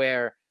Omega,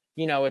 where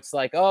you know, it's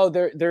like, oh,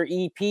 they're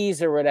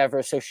EPs or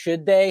whatever. So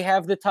should they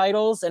have the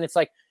titles? And it's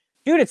like,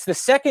 dude, it's the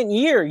second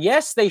year.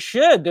 Yes, they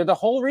should. They're the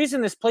whole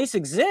reason this place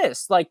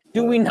exists. Like,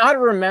 do we not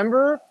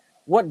remember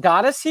what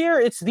got us here?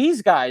 It's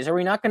these guys. Are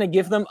we not going to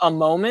give them a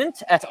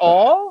moment at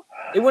all?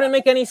 It wouldn't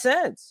make any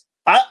sense.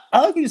 I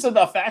like what you said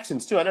about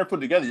factions too. I never put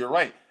it together. You're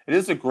right. It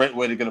is a great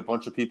way to get a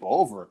bunch of people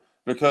over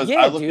because you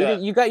got to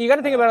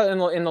think about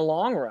it in the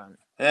long run.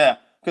 Yeah,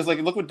 because like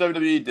look what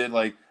WWE did.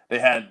 Like they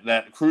had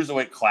that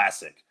Cruiserweight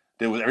Classic.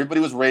 Everybody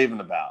was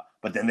raving about,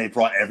 but then they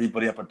brought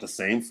everybody up at the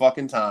same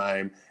fucking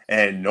time,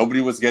 and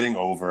nobody was getting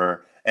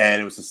over, and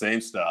it was the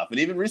same stuff. And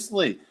even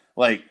recently,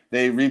 like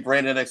they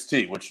rebranded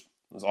NXT, which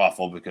was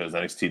awful because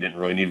NXT didn't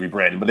really need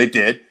rebranding, but they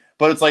did.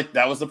 But it's like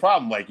that was the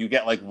problem. Like you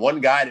get like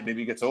one guy that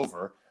maybe gets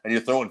over, and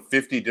you're throwing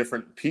 50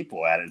 different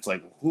people at it. It's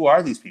like, who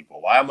are these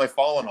people? Why am I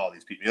following all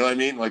these people? You know what I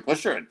mean? Like,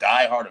 unless you're a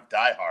diehard of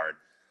diehard,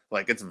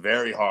 like it's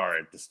very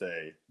hard to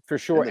stay. For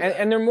sure.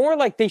 And they're more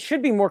like, they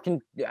should be more,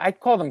 I'd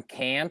call them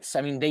camps.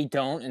 I mean, they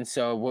don't. And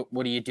so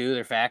what do you do?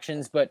 They're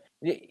factions. But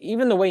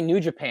even the way New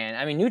Japan,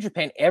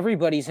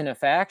 everybody's in a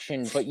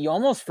faction, but you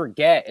almost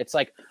forget. It's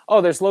like, oh,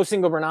 there's Los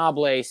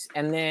Ingobernables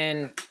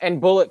and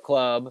Bullet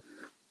Club.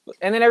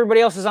 And then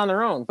everybody else is on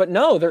their own. But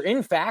no, they're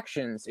in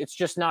factions. It's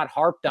just not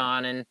harped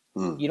on, and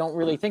you don't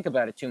really think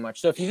about it too much.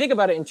 So if you think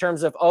about it in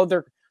terms of, oh,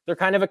 they're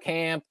kind of a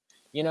camp,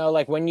 you know,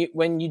 like when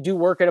you do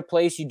work at a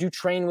place, you do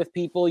train with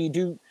people, you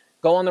do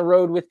go on the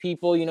road with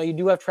people, you know, you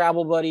do have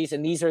travel buddies,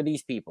 and these are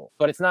these people.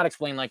 But it's not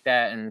explained like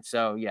that, and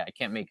so, yeah, I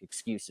can't make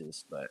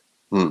excuses, but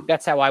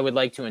that's how I would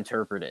like to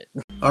interpret it.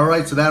 All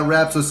right, so that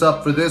wraps us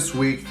up for this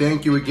week.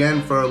 Thank you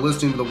again for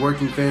listening to the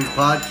Working Fans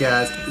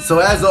Podcast. So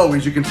as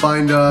always, you can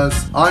find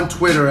us on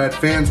Twitter at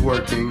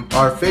FansWorking.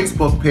 Our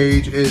Facebook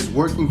page is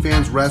Working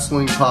Fans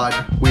Wrestling Pod.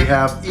 We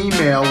have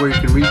email where you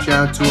can reach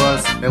out to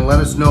us and let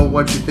us know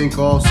what you think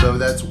also.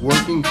 That's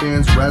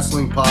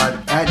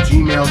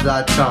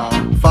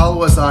workingfanswrestlingpod@gmail.com.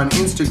 Follow us on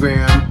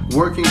Instagram,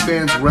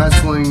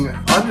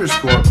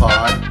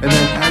 workingfanswrestling_pod. And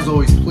then as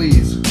always,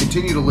 please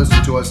continue to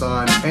listen to us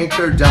on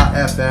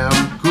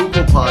Anchor.fm,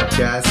 Google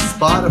Podcasts,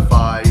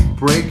 Spotify,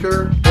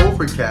 Breaker,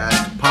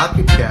 Overcast,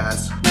 Pocket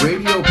Cast,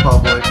 Radio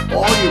Public,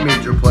 all your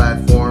major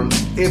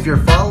platforms. If you're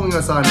following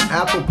us on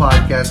Apple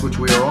Podcasts, which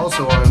we are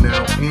also on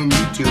now, and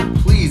YouTube,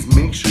 please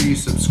make sure you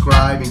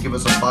subscribe and give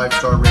us a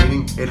 5-star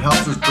rating. It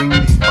helps us bring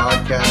you these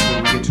podcasts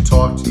where we get to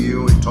talk to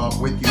you and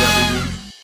talk with you every week.